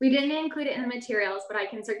 We didn't include it in the materials, but I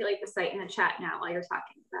can circulate the site in the chat now while you're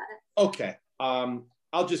talking about it. Okay.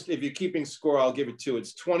 I'll just, if you're keeping score, I'll give it to.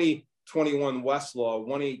 It's 2021 Westlaw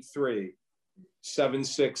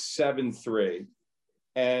 183-7673.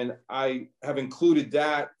 And I have included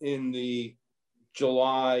that in the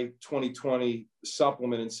July 2020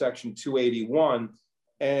 supplement in section 281.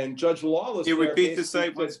 And Judge Lawless— Can you repeat the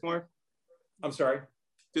site once more? I'm sorry?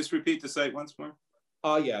 Just repeat the site once more.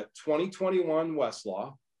 Yeah, 2021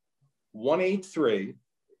 Westlaw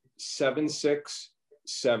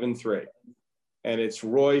 183-7673. And it's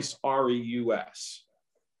Royce, R-E-U-S.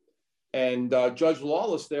 And Judge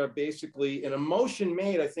Lawless there basically, in a motion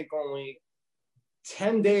made, I think only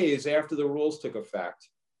 10 days after the rules took effect,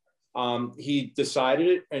 he decided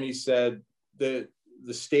it, and he said the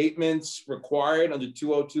statements required under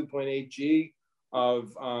 202.8G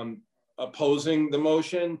of opposing the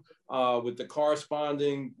motion with the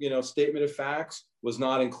corresponding, statement of facts was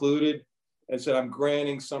not included, and said, I'm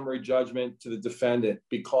granting summary judgment to the defendant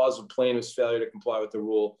because of plaintiff's failure to comply with the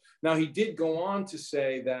rule. Now, he did go on to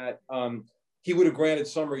say that he would have granted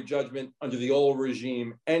summary judgment under the old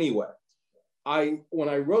regime anyway. When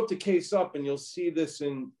I wrote the case up, and you'll see this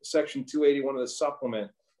in section 281 of the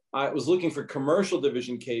supplement, I was looking for commercial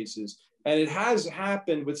division cases, and it has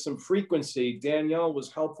happened with some frequency. Danielle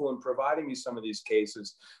was helpful in providing me some of these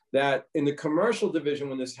cases, that in the commercial division,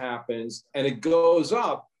 when this happens and it goes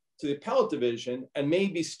up to the appellate division, and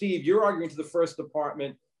maybe, Steve, you're arguing to the first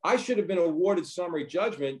department, I should have been awarded summary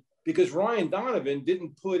judgment because Ryan Donovan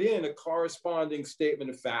didn't put in a corresponding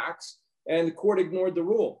statement of facts, and the court ignored the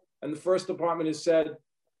rule. And the first department has said,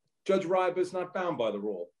 Judge Ryba is not bound by the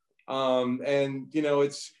rule. And,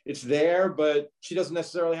 it's there, but she doesn't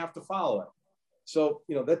necessarily have to follow it. So,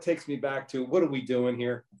 that takes me back to what are we doing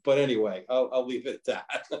here? But anyway, I'll leave it at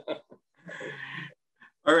that.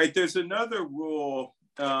 All right, there's another rule,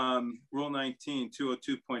 Rule 19,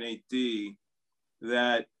 202.8D,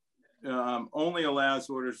 that only allows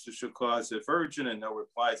orders to show cause if urgent and no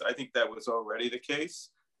replies. I think that was already the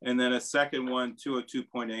case. And then a second one,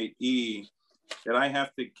 202.8E, that I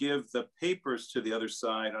have to give the papers to the other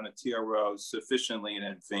side on a TRO sufficiently in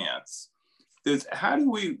advance. How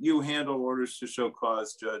do you handle orders to show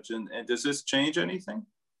cause, Judge? And does this change anything?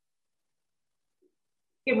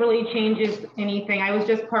 It really changes anything. I was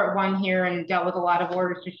just part one here and dealt with a lot of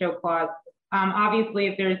orders to show cause. Obviously,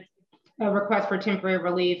 if there's a request for temporary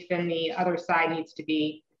relief, then the other side needs to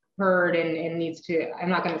be heard and needs to, I'm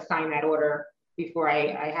not going to sign that order before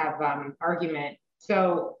I have argument.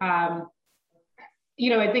 So,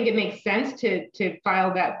 I think it makes sense to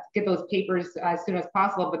file that, get those papers as soon as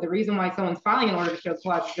possible. But the reason why someone's filing an order to show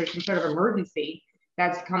cause is there's some sort of emergency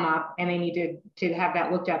that's come up and they need to have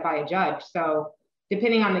that looked at by a judge. So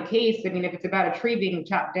depending on the case, if it's about a tree being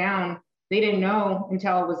chopped down, they didn't know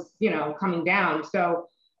until it was, coming down. So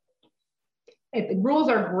rules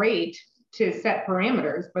are great to set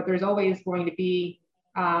parameters, but there's always going to be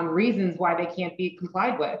reasons why they can't be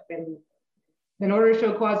complied with. And an order to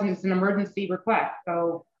show cause is an emergency request.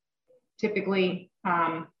 So typically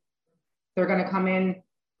they're going to come in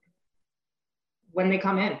when they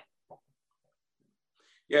come in.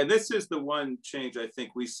 Yeah, this is the one change I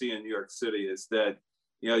think we see in New York City is that,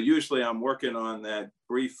 usually I'm working on that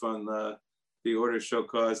brief on the order to show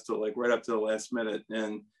cause till right up to the last minute.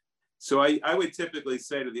 And so I would typically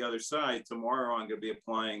say to the other side, tomorrow I'm going to be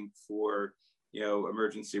applying for,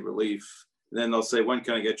 emergency relief. And then they'll say, when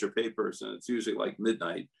can I get your papers? And it's usually like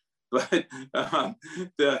midnight. But then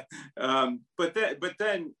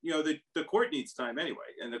the court needs time anyway,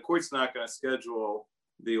 and the court's not going to schedule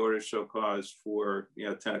the order to show cause for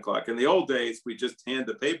 10 o'clock. In the old days, we just hand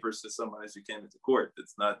the papers to someone as you came into court.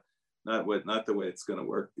 It's not the way it's going to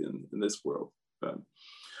work in this world. All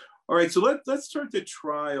right, so let's turn to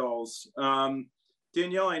trials.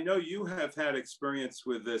 Danielle, I know you have had experience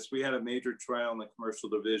with this. We had a major trial in the commercial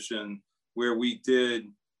division where we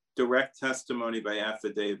did direct testimony by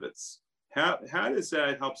affidavits. How does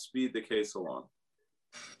that help speed the case along?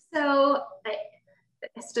 So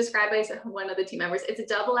it's described by one of the team members. It's a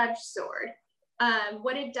double-edged sword.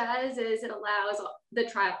 What it does is it allows the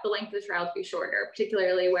length of the trial to be shorter,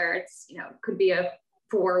 particularly where it's, could be a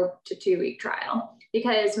 4 to 2 week trial,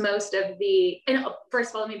 because most of first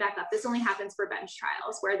of all, let me back up. This only happens for bench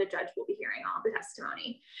trials where the judge will be hearing all the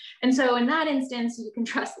testimony. And so in that instance, you can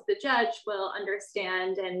trust that the judge will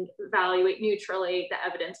understand and evaluate neutrally the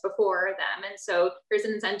evidence before them. And so there's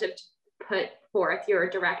an incentive to put forth your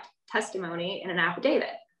direct testimony in an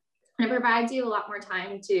affidavit. And it provides you a lot more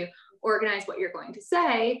time to organize what you're going to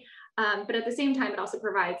say. But at the same time, it also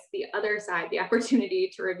provides the other side the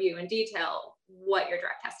opportunity to review in detail what your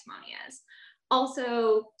direct testimony is.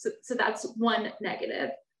 Also, so that's one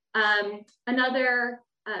negative. Another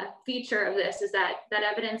feature of this is that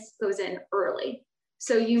evidence goes in early.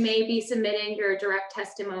 So you may be submitting your direct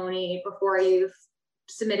testimony before you've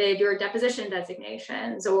submitted your deposition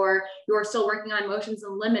designations, or you're still working on motions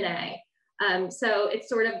in limine. So it's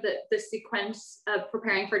sort of the sequence of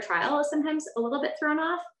preparing for trial is sometimes a little bit thrown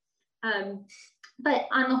off. But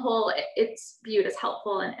on the whole, it's viewed as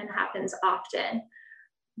helpful and happens often.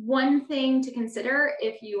 One thing to consider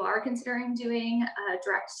if you are considering doing a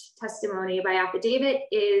direct testimony by affidavit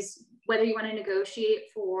is whether you want to negotiate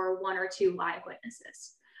for 1 or 2 live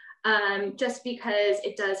witnesses. Just because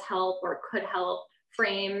it does help or could help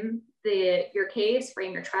frame your case,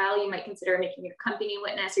 frame your trial, you might consider making your company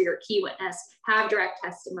witness or your key witness have direct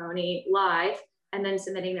testimony live and then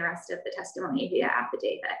submitting the rest of the testimony via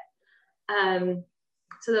affidavit.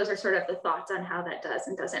 So those are sort of the thoughts on how that does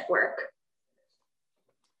and doesn't work.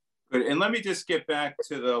 Good. And let me just get back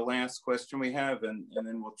to the last question we have, and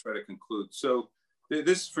then we'll try to conclude. So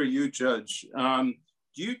this is for you, Judge. Do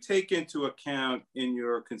you take into account in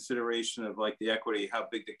your consideration of like the equity, how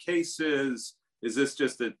big the case is? Is this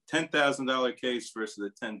just a $10,000 case versus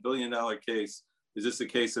a $10 billion case? Is this a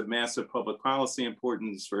case of massive public policy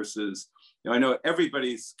importance versus, I know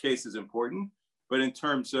everybody's case is important, but in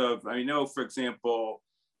terms of, I know, for example,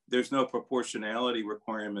 there's no proportionality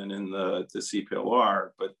requirement in the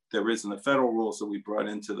CPLR, but there is in the federal rules that we brought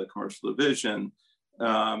into the commercial division.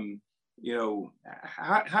 How do you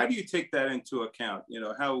take that into account?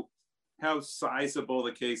 How sizable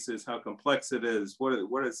the case is, how complex it is.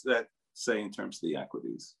 What does that say in terms of the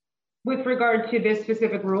equities? With regard to this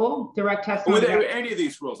specific rule, direct testimony? With any of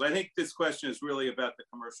these rules. I think this question is really about the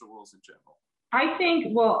commercial rules in general. I think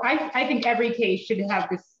every case should have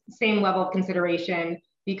this same level of consideration,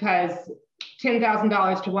 because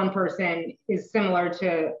 $10,000 to one person is similar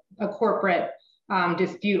to a corporate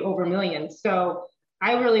dispute over millions. So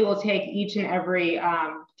I really will take each and every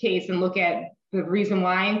case and look at the reason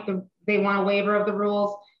why they want a waiver of the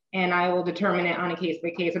rules, and I will determine it on a case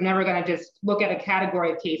by case. I'm never going to just look at a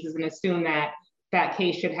category of cases and assume that that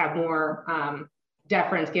case should have more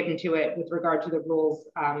deference given to it with regard to the rules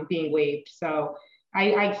being waived. So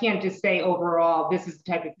I can't just say overall, this is the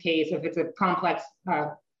type of case. If it's a complex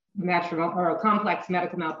matrimonial or a complex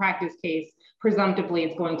medical malpractice case, presumptively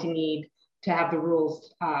it's going to need to have the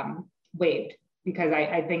rules waived, because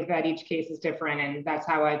I think that each case is different, and that's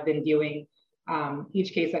how I've been viewing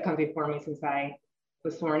each case that comes before me since I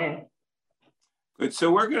was sworn in. Good.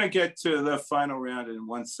 So we're going to get to the final round in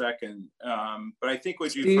 1 second. But I think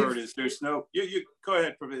what you've heard is there's no, you go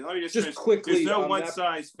ahead, Professor. Let me just quickly, there's no one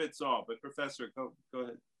size fits all, but Professor, go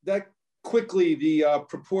ahead. That quickly, the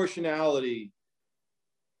proportionality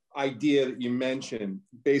idea that you mentioned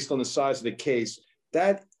based on the size of the case,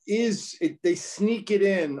 that is, they sneak it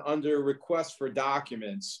in under request for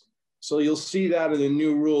documents. So you'll see that in the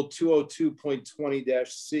new rule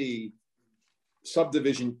 202.20-C.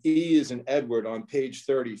 Subdivision E is in Edward on page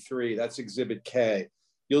 33, that's Exhibit K.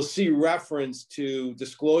 You'll see reference to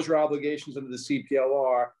disclosure obligations under the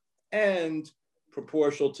CPLR and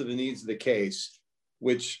proportional to the needs of the case,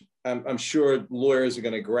 which I'm sure lawyers are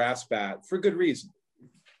going to grasp at for good reason.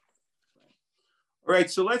 All right,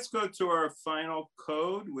 so let's go to our final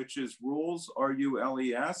code, which is rules,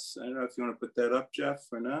 R-U-L-E-S. I don't know if you want to put that up, Jeff,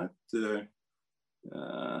 or not.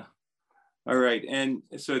 All right, and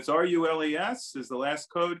so it's R-U-L-E-S is the last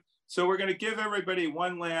code. So we're going to give everybody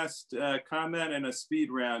one last comment and a speed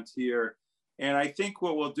round here. And I think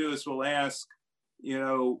what we'll do is we'll ask,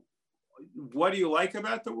 what do you like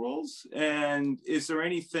about the rules? And is there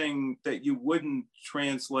anything that you wouldn't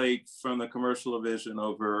translate from the commercial division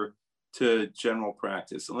over to general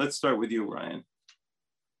practice? And let's start with you, Ryan.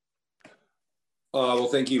 Well,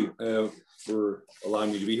 thank you for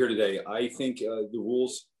allowing me to be here today. I think the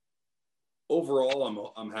rules,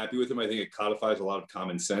 overall, I'm happy with them. I think it codifies a lot of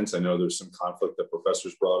common sense. I know there's some conflict that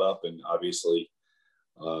professors brought up, and obviously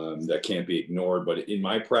that can't be ignored. But in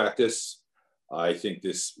my practice, I think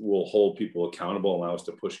this will hold people accountable, allow us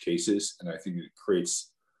to push cases, and I think it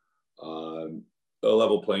creates a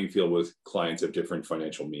level playing field with clients of different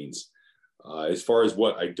financial means. As far as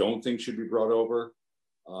what I don't think should be brought over,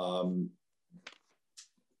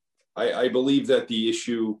 I believe that the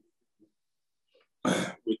issue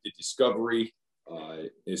with the discovery,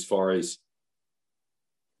 as far as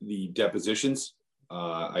the depositions,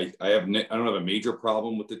 I don't have a major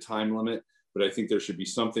problem with the time limit, but I think there should be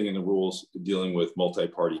something in the rules dealing with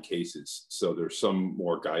multi-party cases. So there's some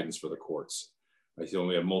more guidance for the courts. I feel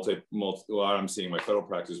we have what I'm seeing in my federal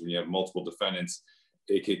practice, when you have multiple defendants,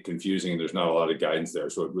 it gets confusing and there's not a lot of guidance there.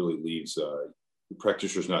 So it really leaves the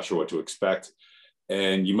practitioners not sure what to expect.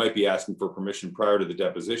 And you might be asking for permission prior to the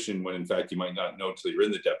deposition when in fact you might not know until you're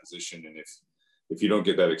in the deposition. And if you don't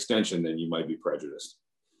get that extension, then you might be prejudiced.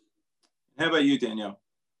 How about you, Danielle?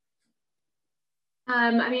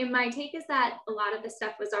 I mean, my take is that a lot of the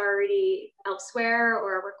stuff was already elsewhere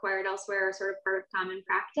or required elsewhere, or sort of part of common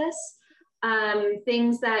practice.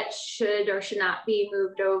 Things that should or should not be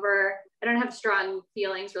moved over, I don't have strong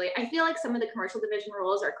feelings really. I feel like some of the commercial division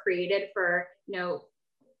rules are created for, you know,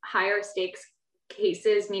 higher stakes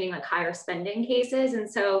cases, meaning like higher spending cases. And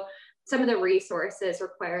so some of the resources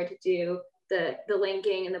required to do the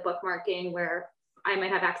linking and the bookmarking where I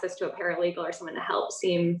might have access to a paralegal or someone to help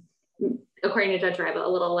seem, according to Judge Ryba, a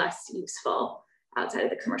little less useful outside of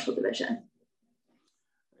the commercial division.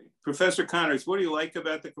 Professor Connors, what do you like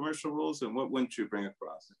about the commercial rules and what wouldn't you bring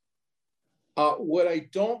across? What I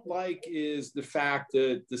don't like is the fact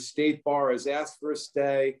that the state bar has asked for a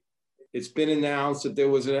stay. It's been announced that there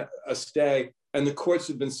was a stay and the courts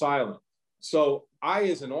have been silent. So I,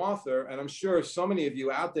 as an author, and I'm sure so many of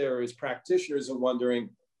you out there as practitioners are wondering,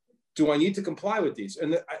 do I need to comply with these?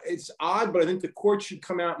 And it's odd, but I think the court should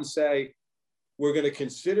come out and say, we're going to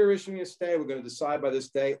consider issuing a stay, we're going to decide by this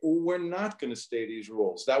day, or we're not going to stay these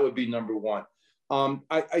rules. That would be number one.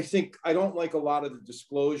 I think I don't like a lot of the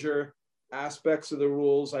disclosure aspects of the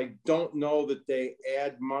rules. I don't know that they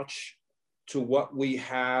add much to what we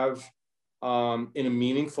have in a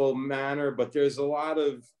meaningful manner, but there's a lot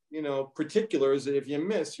of, you know, particulars that if you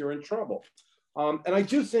miss, you're in trouble. And I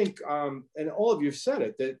do think, and all of you have said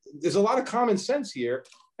it, that there's a lot of common sense here.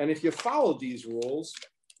 And if you follow these rules,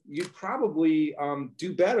 you'd probably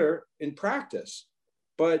do better in practice.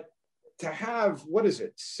 But to have,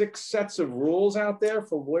 6 sets of rules out there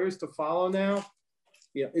for lawyers to follow now,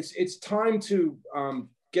 yeah, it's time to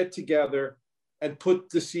get together and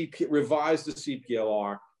put revise the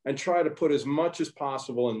CPLR and try to put as much as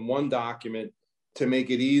possible in one document to make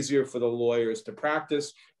it easier for the lawyers to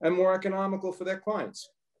practice and more economical for their clients.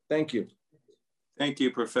 Thank you. Thank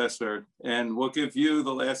you, Professor. And we'll give you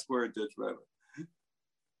the last word, Judge Ryba.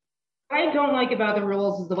 What I don't like about the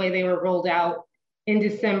rules is the way they were rolled out in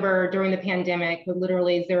December during the pandemic with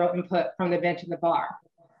literally zero input from the bench and the bar.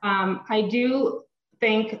 I do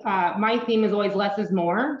think my theme is always less is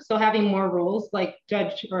more. So having more rules, like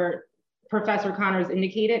Judge or Professor Connors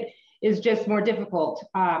indicated, is just more difficult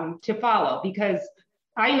to follow, because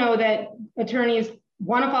I know that attorneys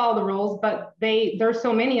want to follow the rules, but there's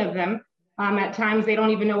so many of them. At times they don't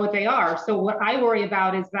even know what they are. So what I worry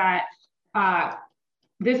about is that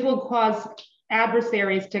this will cause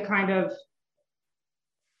adversaries to kind of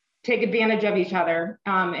take advantage of each other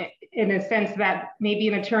in a sense that maybe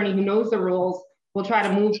an attorney who knows the rules will try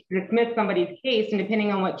to move to dismiss somebody's case, and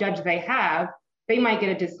depending on what judge they have, they might get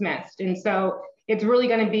it dismissed. And so it's really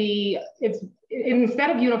going to be, instead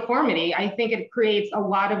of uniformity, I think it creates a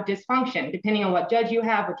lot of dysfunction depending on what judge you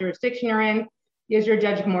have, what jurisdiction you're in. Is your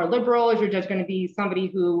judge more liberal? Is your judge going to be somebody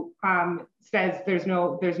who says there's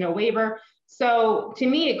no waiver? So to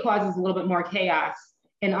me, it causes a little bit more chaos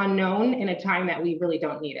and unknown in a time that we really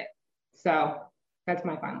don't need it. So that's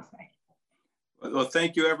my final say. Well,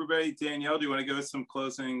 thank you, everybody. Danielle, do you want to give us some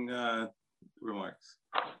closing remarks?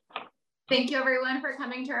 Thank you, everyone, for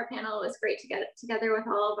coming to our panel. It was great to get together with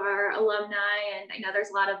all of our alumni, and I know there's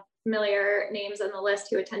a lot of familiar names on the list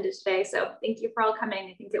who attended today. So thank you for all coming.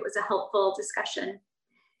 I think it was a helpful discussion.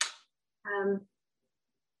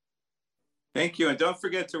 Thank you, and don't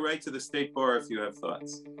forget to write to the State Bar if you have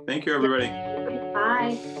thoughts. Thank you, everybody.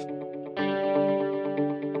 Bye.